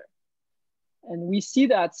position either. And we see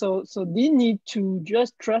that. So they need to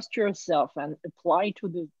just trust yourself and apply to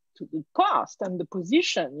the post and the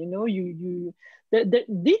position. You know,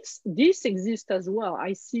 this exists as well.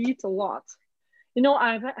 I see it a lot. You know,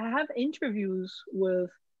 I had interviews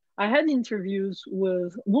with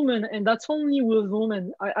women, and that's only with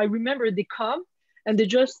women. I remember they come and they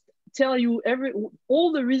just tell you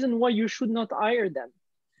all the reason why you should not hire them.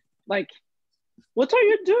 Like, what are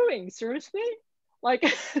you doing? Seriously? Like,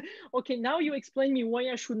 okay, now you explain me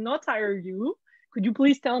why I should not hire you. Could you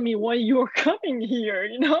please tell me why you're coming here?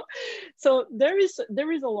 You know, so there is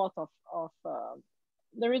a lot of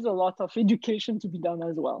education to be done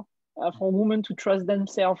as well for women to trust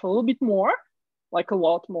themselves a little bit more, like a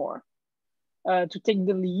lot more, to take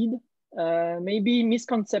the lead. Maybe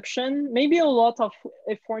misconception, maybe a lot of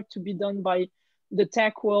effort to be done by the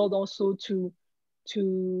tech world also to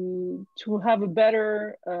have a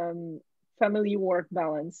better family work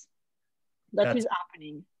balance that is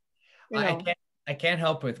happening. You know? I can't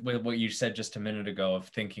help with what you said just a minute ago of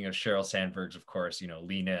thinking of Sheryl Sandberg's, of course, you know,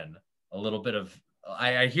 lean in a little bit of,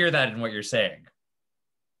 I hear that in what you're saying.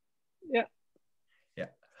 Yeah. Yeah.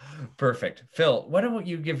 Perfect. Phil, why don't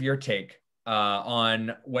you give your take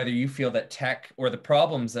on whether you feel that tech or the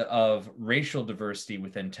problems of racial diversity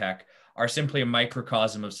within tech are simply a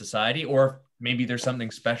microcosm of society, or maybe there's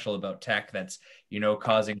something special about tech that's, you know,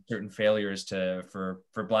 causing certain failures for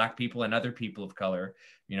Black people and other people of color,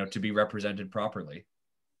 you know, to be represented properly.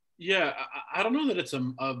 Yeah, I don't know that it's a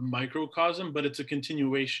microcosm, but it's a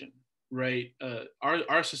continuation, right?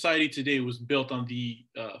 Our society today was built on the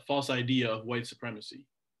false idea of white supremacy,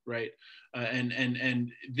 right?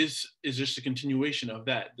 And this is just a continuation of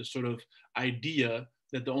that, the sort of idea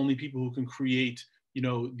that the only people who can create, you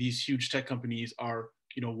know, these huge tech companies are,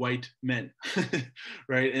 you know, white men,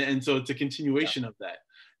 right? And so it's a continuation of that.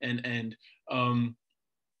 And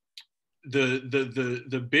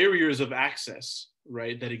the barriers of access,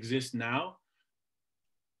 right, that exist now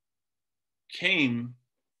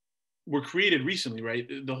were created recently, right?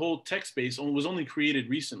 The whole tech space was only created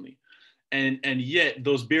recently. And yet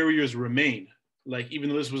those barriers remain. Like, even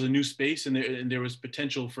though this was a new space and there was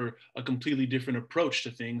potential for a completely different approach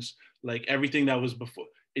to things, like everything that was before,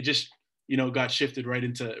 it just, you know, got shifted right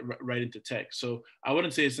into tech. So I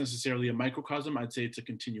wouldn't say it's necessarily a microcosm. I'd say it's a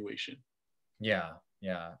continuation. Yeah,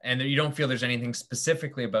 yeah. And you don't feel there's anything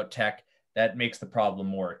specifically about tech that makes the problem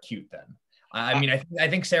more acute then? I mean, I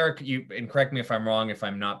think Sarah, and correct me if I'm wrong, if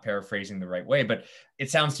I'm not paraphrasing the right way, but it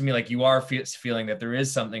sounds to me like you are feeling that there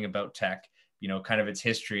is something about tech, you know, kind of its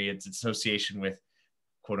history, its association with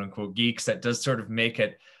quote unquote geeks, that does sort of make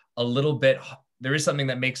it a little bit, there is something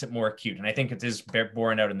that makes it more acute. And I think it is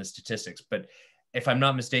borne out in the statistics. But if I'm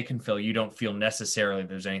not mistaken, Phil, you don't feel necessarily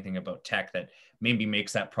there's anything about tech that maybe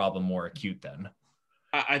makes that problem more acute then?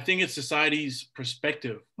 I think it's society's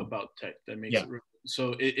perspective about tech that makes it.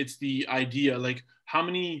 So it's the idea, like how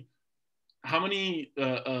many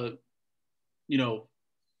you know,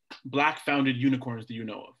 Black founded unicorns do you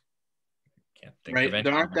know of? Can't think right? Of any.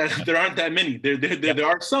 There aren't that many. There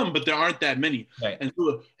are some, but there aren't that many. Right.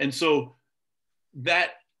 And so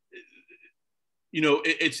that, you know,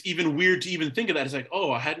 it's even weird to even think of that. It's like,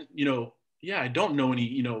 oh, I hadn't, you know, yeah, I don't know any,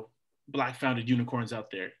 you know, Black founded unicorns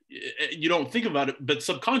out there. You don't think about it, but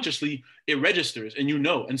subconsciously it registers, and you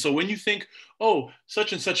know. And so when you think, oh,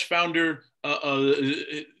 such and such founder,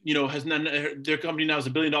 you know, their company now has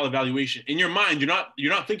 $1 billion valuation, in your mind, you're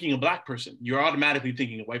not thinking a Black person. You're automatically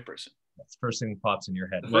thinking a white person. That's the first thing that pops in your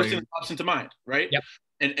head. The first thing that pops into mind, right? Yep.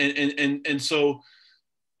 And so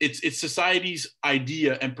it's society's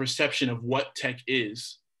idea and perception of what tech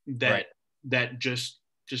is that just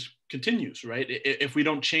continues, right? If we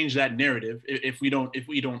don't change that narrative, if we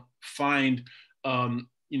don't find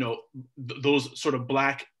you know, those sort of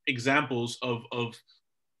Black examples of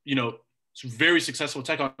you know, very successful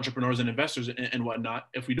tech entrepreneurs and investors and whatnot,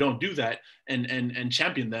 if we don't do that and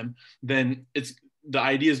champion them, then the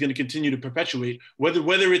idea is going to continue to perpetuate,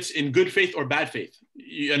 whether it's in good faith or bad faith.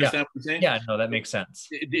 You understand what I'm saying? Yeah, no, that makes sense.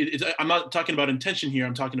 I'm not talking about intention here.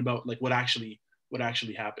 I'm talking about like what actually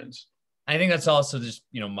happens. I think that's also just,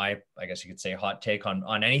 my, I guess you could say, hot take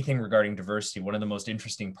on anything regarding diversity. One of the most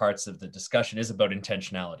interesting parts of the discussion is about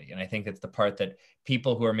intentionality. And I think it's the part that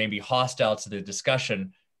people who are maybe hostile to the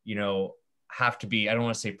discussion, have to be, I don't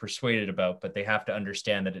want to say persuaded about, but they have to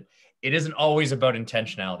understand that it isn't always about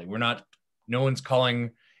intentionality. No one's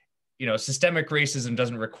calling, systemic racism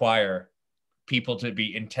doesn't require people to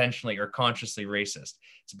be intentionally or consciously racist.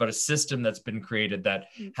 It's about a system that's been created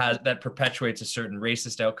that perpetuates a certain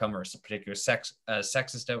racist outcome or a particular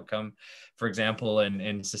sexist outcome, for example,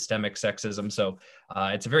 in systemic sexism. So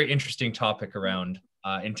it's a very interesting topic around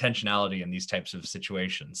intentionality in these types of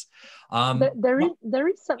situations. There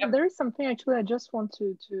is something actually I just want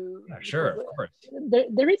to sure, of course.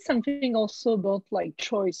 There is something also about like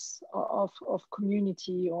choice of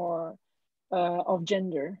community or of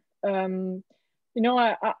gender.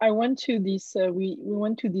 I went to this, we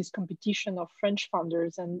went to this competition of French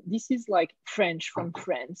founders, and this is like French from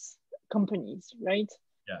France companies, right?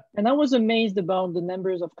 Yeah. And I was amazed about the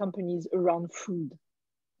numbers of companies around food.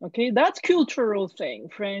 Okay, that's cultural thing,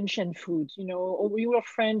 French and food. You are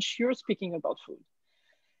French, you're speaking about food.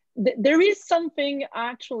 There is something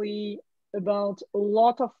actually about a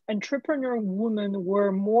lot of entrepreneur women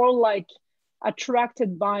were more like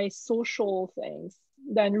attracted by social things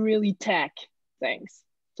than really tech things.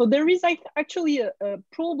 So there is actually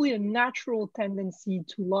probably a natural tendency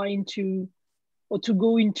to lie into or to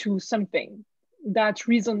go into something that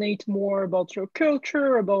resonates more about your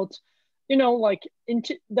culture, about,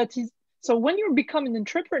 that is, so when you become an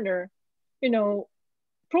entrepreneur,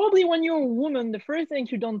 probably when you're a woman, the first thing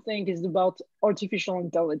you don't think is about artificial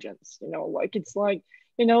intelligence, it's like,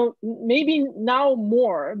 maybe now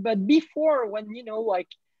more, but before when,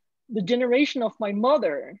 the generation of my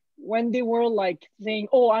mother, when they were like saying,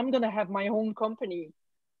 oh, I'm going to have my own company,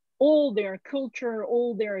 all their culture,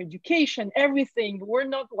 all their education, everything, we're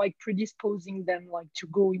not like predisposing them like to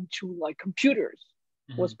go into like computers,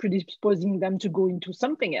 was predisposing them to go into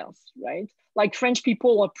something else, right? Like French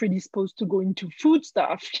people are predisposed to go into food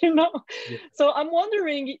stuff, Yeah. So I'm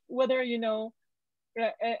wondering whether,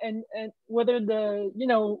 and whether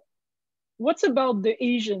what's about the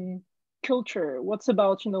Asian culture, what's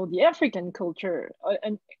about, the African culture.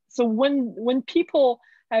 And so when people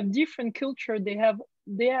have different culture, they have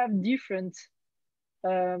different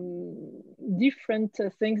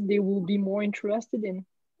things they will be more interested in.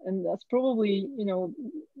 And that's probably,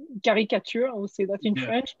 caricature, I would say that in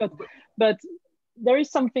French, but there is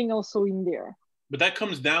something also in there. But that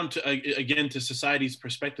comes down to, again, to society's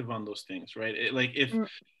perspective on those things, right?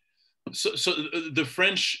 So the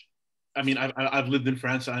French, I mean, I've lived in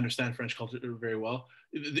France, so I understand French culture very well.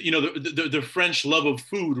 The French love of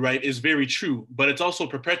food, right, is very true, but it's also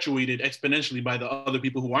perpetuated exponentially by the other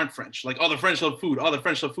people who aren't French. Like, oh, the French love food, oh, the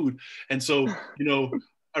French love food. And so,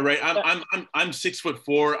 all right, I'm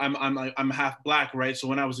 6'4", I'm half black, right? So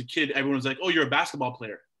when I was a kid, everyone's like, oh, you're a basketball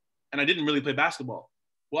player. And I didn't really play basketball.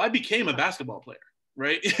 Well, I became a basketball player,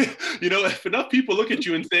 right? If enough people look at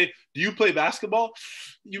you and say, do you play basketball?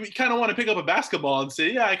 You kind of want to pick up a basketball and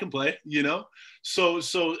say, yeah, I can play, So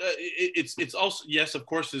it's also, yes, of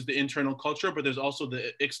course, there's the internal culture, but there's also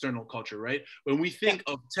the external culture, right? When we think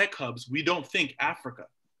of tech hubs, we don't think Africa,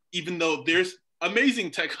 even though there's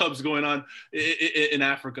amazing tech hubs going on in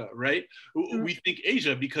Africa, right? We think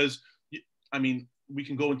Asia because, I mean, we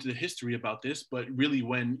can go into the history about this, but really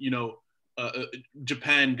when,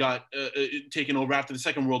 Japan got taken over after the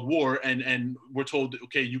Second World War and we're told,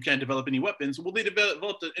 okay, you can't develop any weapons. Well, they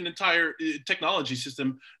developed an entire technology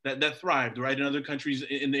system that thrived, right? And other countries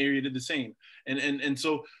in the area did the same. And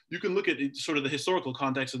so you can look at sort of the historical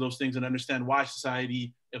context of those things and understand why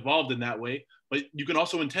society evolved in that way. But you can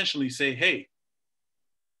also intentionally say, hey,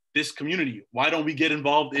 this community, why don't we get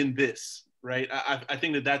involved in this? Right. I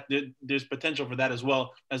think that there's potential for that as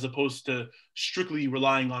well, as opposed to strictly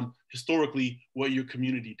relying on historically what your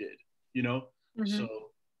community did, So.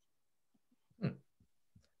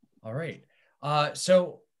 All right.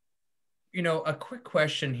 So, a quick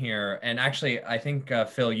question here. And actually, I think,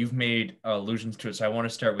 Phil, you've made allusions to it. So I want to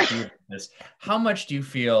start with you. How much do you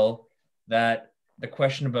feel that the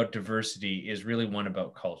question about diversity is really one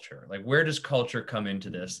about culture? Like, where does culture come into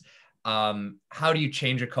this? How do you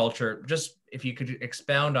change a culture? Just if you could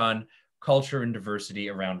expound on culture and diversity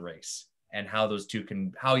around race and how those two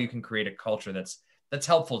how you can create a culture that's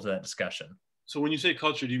helpful to that discussion. So when you say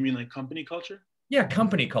culture, do you mean like company culture? Yeah,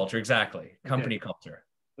 company culture, exactly. Company culture.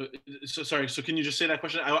 So sorry. So can you just say that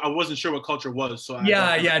question? I wasn't sure what culture was. So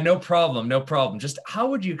yeah, no problem. Just how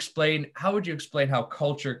would you explain how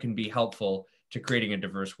culture can be helpful to creating a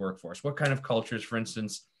diverse workforce? What kind of cultures, for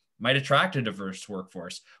instance, might attract a diverse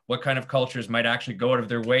workforce? What kind of cultures might actually go out of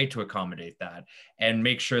their way to accommodate that and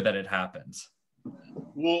make sure that it happens?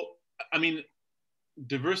 Well, I mean,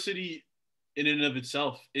 diversity in and of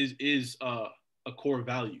itself is a core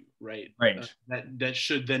value, right? Right. That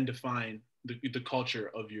should then define the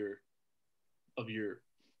culture of your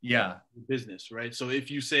business, right? So if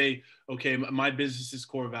you say, okay, my business's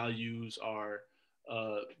core values are,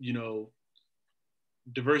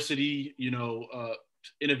 diversity,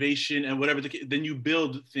 innovation, and whatever, then you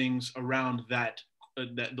build things around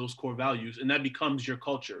those core values, and that becomes your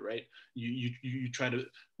culture, right? You try to,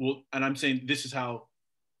 well, and I'm saying this is how,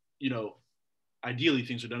 ideally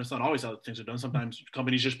things are done. It's not always how things are done. Sometimes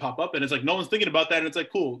companies just pop up and it's like no one's thinking about that, and it's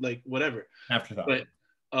like cool, like whatever. Afterthought. But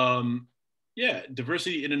yeah,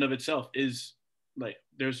 diversity in and of itself is like,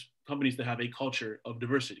 there's companies that have a culture of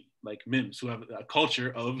diversity, like MIMS, who have a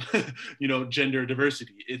culture of gender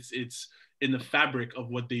diversity. It's in the fabric of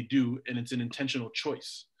what they do, and it's an intentional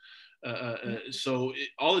choice. So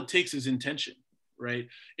all it takes is intention, right?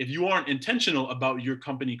 If you aren't intentional about your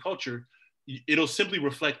company culture, it'll simply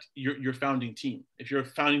reflect your founding team. If your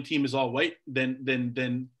founding team is all white, then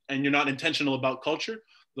and you're not intentional about culture,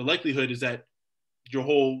 the likelihood is that your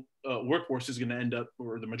whole workforce is going to end up,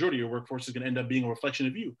 or the majority of your workforce is going to end up being a reflection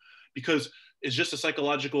of you, because it's just a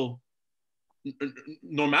psychological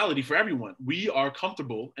normality for everyone. We are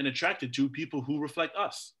comfortable and attracted to people who reflect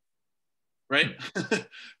us, right?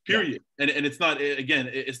 Period. And it's not, again,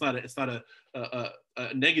 it's not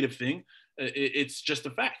a negative thing. It's just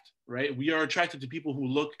a fact, right? We are attracted to people who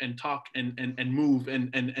look and talk and move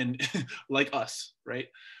and like us, right?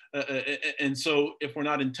 And so if we're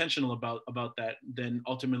not intentional about that, then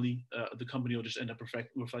ultimately the company will just end up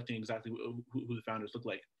reflecting exactly who the founders look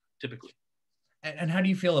like, typically. And how do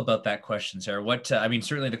you feel about that question, Sarah? I mean,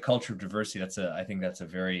 certainly the culture of diversity, I think that's a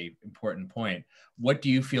very important point. What do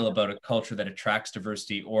you feel about a culture that attracts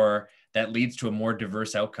diversity or that leads to a more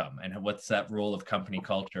diverse outcome? And what's that role of company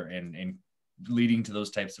culture in leading to those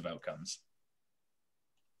types of outcomes?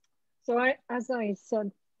 So as I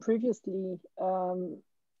said previously,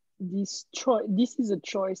 this is a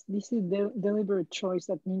choice. This is the deliberate choice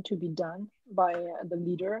that need to be done by the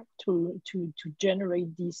leader to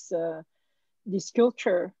generate this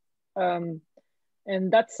culture, and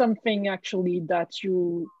that's something actually that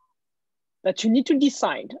you need to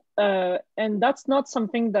decide, and that's not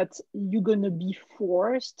something that you're gonna be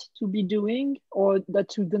forced to be doing, or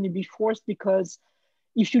that you're gonna be forced because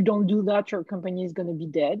if you don't do that, your company is gonna be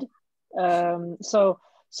dead.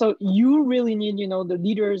 So you really need, the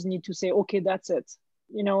leaders need to say, okay, that's it.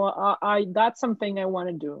 That's something I want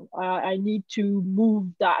to do. I need to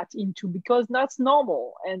move that into, because that's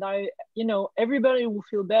normal. And everybody will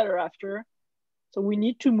feel better after. So we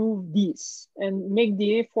need to move this and make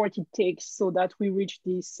the effort it takes so that we reach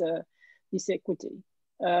this equity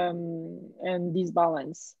and this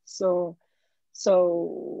balance. So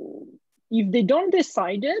if they don't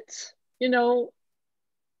decide it,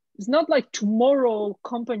 it's not like tomorrow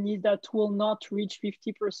companies that will not reach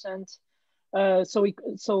 50%.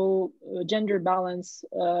 So gender balance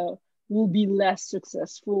will be less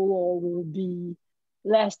successful or will be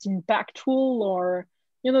less impactful, or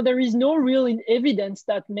there is no real evidence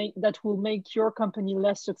that will make your company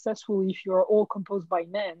less successful if you're all composed by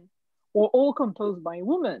men or all composed by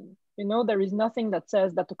women. There is nothing that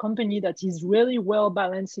says that a company that is really well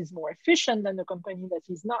balanced is more efficient than a company that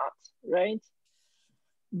is not, right?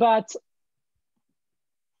 But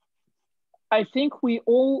I think we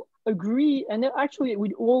all agree, and actually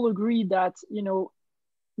we all agree that,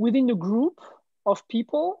 within a group of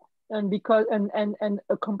people, and because and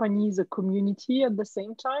a company is a community at the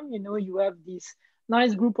same time, you have this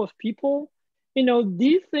nice group of people,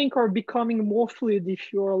 these things are becoming more fluid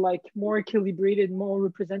if you're like more equilibrated, more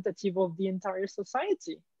representative of the entire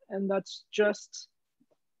society. And that's just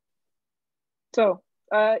so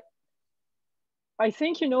I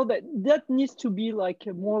think, that needs to be like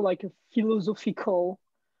more like a philosophical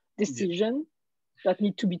decision that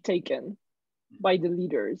need to be taken by the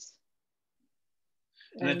leaders.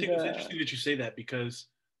 And I think it's interesting that you say that, because,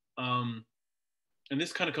 and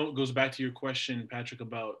this kind of goes back to your question, Patrick,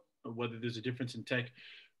 about whether there's a difference in tech.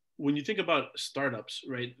 When you think about startups,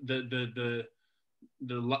 right, the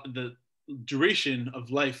duration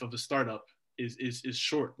of life of a startup is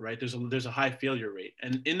short, right? There's a high failure rate,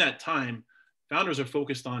 and in that time, founders are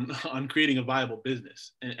focused on creating a viable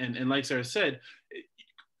business. And like Sarah said,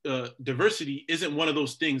 diversity isn't one of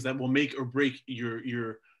those things that will make or break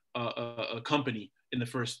your company in the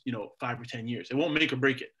first 5 or 10 years. It won't make or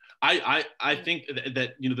break it. I think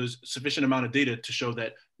that there's sufficient amount of data to show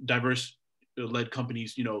that diverse led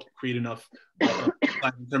companies, you know, create enough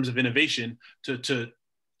in terms of innovation to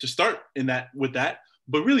start in that with that.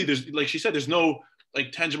 But really, there's, like she said, there's no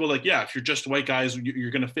like tangible, like, yeah, if you're just white guys,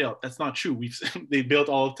 you're gonna fail. That's not true. They built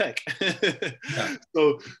all of tech. Yeah.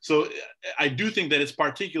 So I do think that it's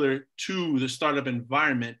particular to the startup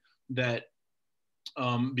environment that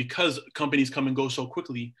because companies come and go so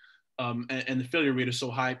quickly, and the failure rate is so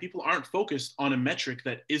high, people aren't focused on a metric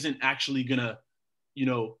that isn't actually gonna, you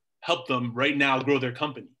know, help them right now grow their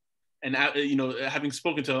company. And you know, having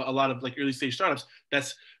spoken to a lot of like early stage startups,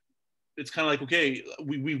 it's kind of like, okay,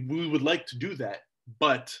 we would like to do that,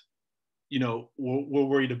 but you know, we're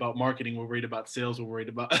worried about marketing, we're worried about sales, we're worried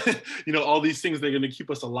about you know, all these things that are going to keep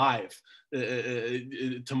us alive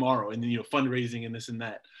tomorrow, and you know, fundraising and this and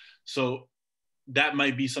that. So that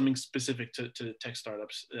might be something specific to tech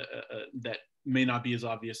startups that may not be as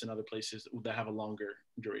obvious in other places that have a longer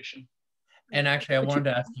duration. And actually, I wanted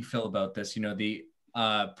to ask you, Phil, about this. You know, the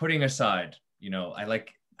putting aside, you know,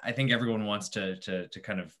 I think everyone wants to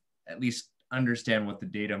kind of at least understand what the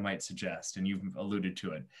data might suggest, and you've alluded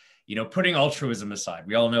to it. You know, putting altruism aside,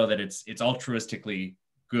 we all know that it's altruistically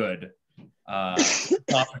good,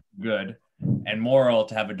 good, and moral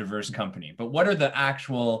to have a diverse company. But what are the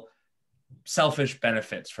actual selfish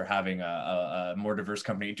benefits for having a more diverse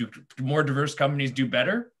company? Do more diverse companies do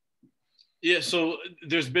better? Yeah, so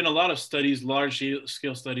there's been a lot of studies, large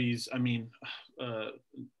scale studies. I mean,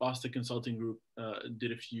 Boston Consulting Group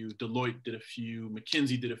did a few, Deloitte did a few,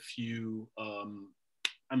 McKinsey did a few.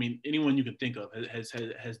 I mean, anyone you can think of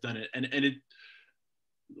has done it. And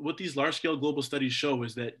what these large scale global studies show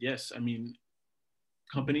is that, yes, I mean,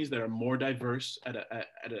 companies that are more diverse at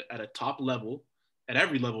a top level, at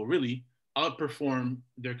every level really, outperform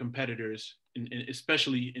their competitors,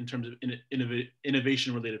 especially in terms of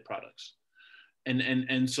innovation related products.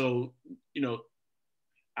 And so, you know,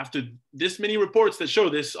 after this many reports that show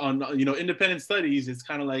this on, you know, independent studies, it's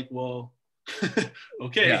kind of like, well,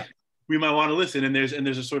 okay, yeah, we might want to listen. And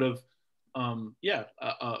there's a sort of,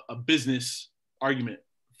 a business argument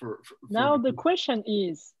for now the question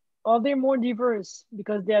is, are they more diverse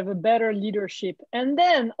because they have a better leadership, and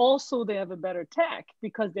then also they have a better tech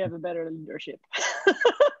because they have a better leadership?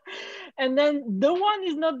 And then the one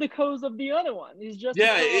is not the cause of the other one. It's just,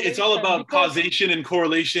 yeah, it's all about causation and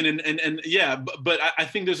correlation and yeah, but I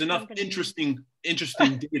think there's enough interesting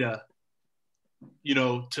data, you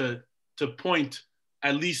know, to point,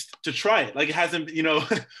 at least to try it. Like it hasn't, you know,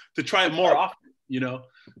 to try it more often, you know.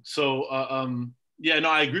 So yeah,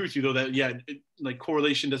 no, I agree with you though that, yeah, like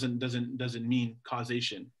correlation doesn't mean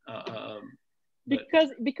causation.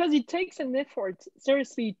 Because it takes an effort.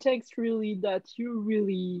 Seriously, it takes really that you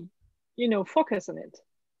really, you know, focus on it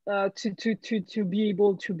to be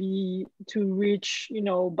able to reach, you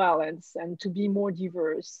know, balance and to be more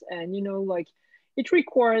diverse. And, you know, like it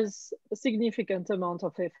requires a significant amount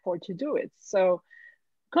of effort to do it. So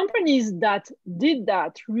companies that did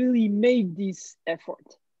that really made this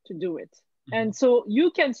effort to do it. And so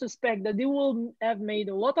you can suspect that they will have made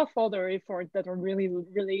a lot of other efforts that are really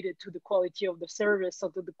related to the quality of the service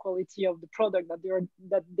or to the quality of the product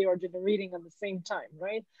that they are generating at the same time,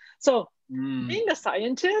 right? So being a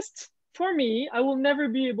scientist, for me, I will never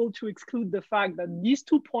be able to exclude the fact that these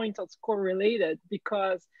 2 points are correlated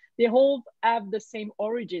because they all have the same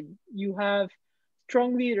origin. You have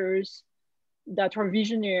strong leaders that are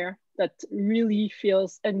visionary, that really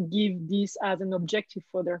feels and give this as an objective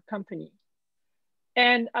for their company.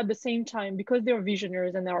 And at the same time, because they're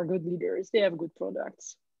visionaries and are good leaders, they have good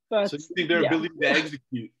products. But so you think their ability to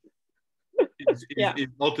execute is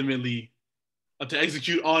ultimately to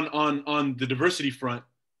execute on the diversity front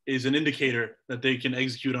is an indicator that they can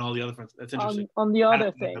execute on all the other fronts. That's interesting. On the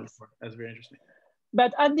other things. That's very interesting.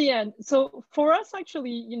 But at the end, so for us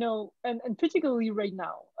actually, you know, and particularly right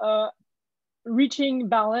now, reaching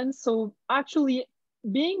balance. So actually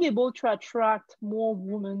being able to attract more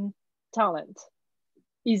women talent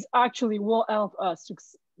is actually will help us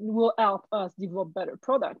develop better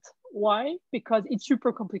product. Why? Because it's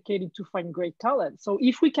super complicated to find great talent. So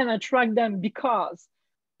if we can attract them because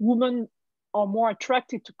women are more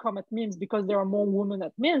attracted to come at MIMS because there are more women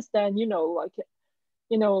at MIMS, then, you know, like,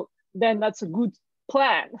 you know, then that's a good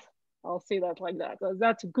plan. I'll say that like that.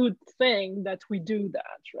 That's a good thing that we do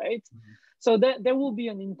that, right? So there will be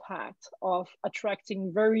an impact of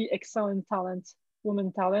attracting very excellent talent,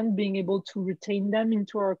 women talent, being able to retain them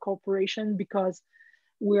into our corporation because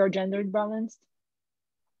we are gender balanced.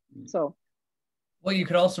 So, well, you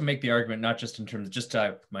could also make the argument, not just in terms, just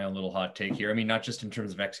my own little hot take here. I mean, not just in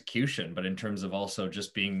terms of execution, but in terms of also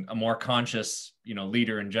just being a more conscious, you know,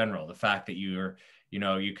 leader in general. The fact that you're, you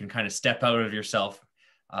know, you can kind of step out of yourself,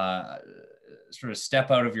 sort of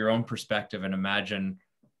step out of your own perspective and imagine,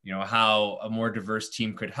 how a more diverse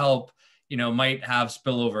team could help, might have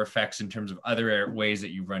spillover effects in terms of other ways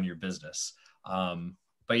that you run your business.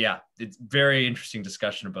 But yeah, it's very interesting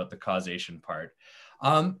discussion about the causation part.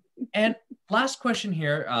 And last question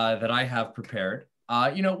here that I have prepared,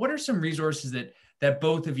 what are some resources that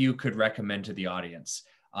both of you could recommend to the audience?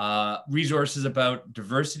 Resources about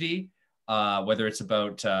diversity, whether it's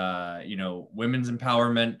about, women's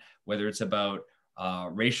empowerment, whether it's about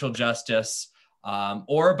racial justice,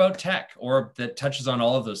 or about tech, or that touches on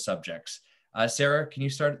all of those subjects. Sarah, can you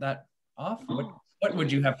start that off? What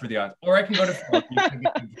would you have for the audience? Or I can go to Phil.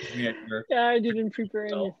 Yeah, I didn't prepare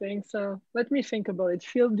anything, so let me think about it.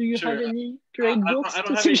 Phil, do you have any great books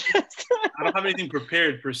to suggest? I don't have anything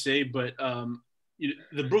prepared per se, but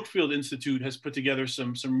the Brookfield Institute has put together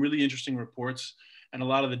some really interesting reports, and a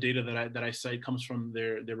lot of the data that I cite comes from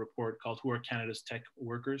their report called "Who Are Canada's Tech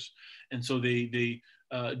Workers?" And so they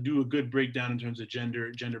do a good breakdown in terms of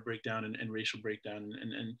gender breakdown and racial breakdown,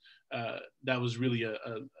 and that was really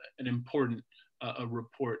an important a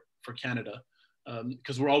report for Canada,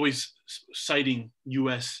 because we're always citing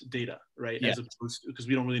U.S. data, right? Yeah. As opposed to, because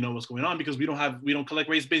we don't really know what's going on, because we don't collect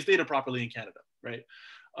race-based data properly in Canada, right?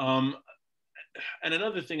 And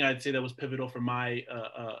another thing I'd say that was pivotal for my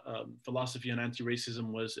philosophy on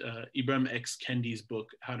anti-racism was Ibram X. Kendi's book,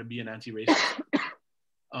 How to Be an Anti-Racist.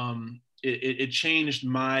 It changed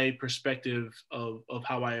my perspective of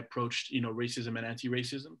how I approached, racism and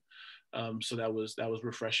anti-racism. So that was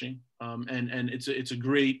refreshing, and it's a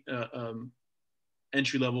great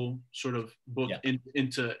entry-level sort of book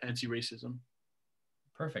into anti-racism.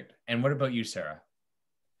 Perfect. And what about you, Sarah?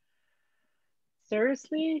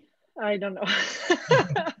 Seriously, I don't know.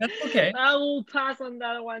 That's okay. I will pass on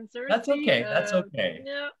that one. Seriously, that's okay. That's okay.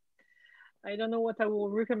 Yeah, I don't know what I will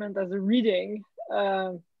recommend as a reading.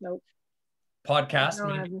 No. Podcast?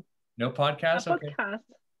 No podcast. Okay. Podcast.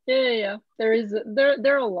 Yeah. There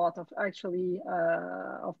are a lot of actually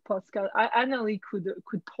of podcasts. Annalie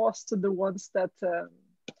could post the ones that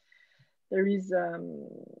there is,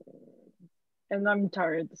 and I'm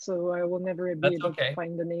tired, so I will never be able to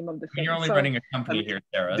find the name of the thing. You're only running a company here,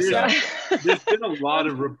 Sarah. There's been a lot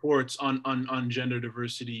of reports on gender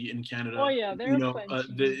diversity in Canada. Oh yeah, there are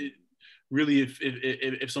plenty. Really,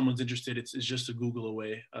 if someone's interested, it's just a Google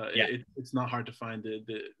away. It's not hard to find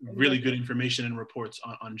the really good information and reports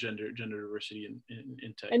on gender diversity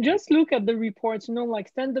in tech. And just look at the reports, like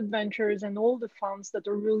Stand-Up Ventures and all the funds that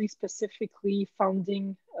are really specifically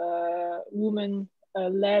funding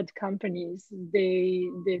women-led companies.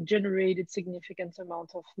 They've generated significant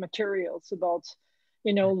amount of materials about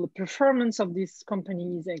the performance of these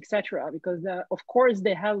companies, etc. Because of course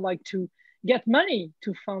they have to get money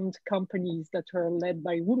to fund companies that are led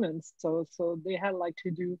by women. So they had to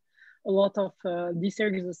do a lot of this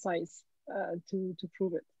exercise to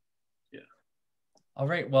prove it. Yeah. All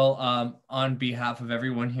right. Well, on behalf of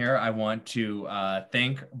everyone here, I want to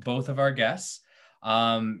thank both of our guests.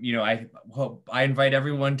 I invite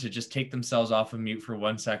everyone to just take themselves off of mute for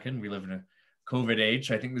 1 second. We live in a COVID age.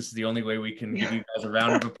 So I think this is the only way we can give you guys a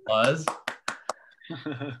round of applause.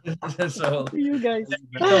 So you guys, thank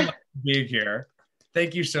you so much for being here.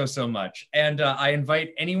 Thank you so much. And I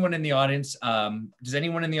invite anyone in the audience. Does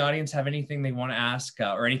anyone in the audience have anything they want to ask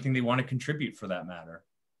or anything they want to contribute for that matter?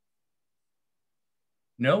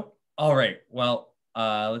 No? All right. Well,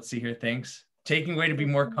 let's see here. Thanks. Taking away to be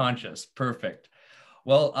more conscious. Perfect.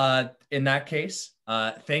 Well, in that case,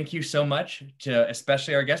 thank you so much to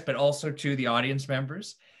especially our guests, but also to the audience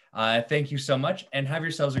members. Thank you so much and have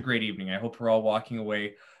yourselves a great evening. I hope we're all walking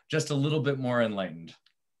away just a little bit more enlightened.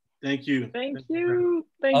 Thank you. Thank you.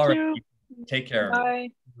 Thank all you. Right. Take care. Bye.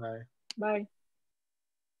 Bye. Bye.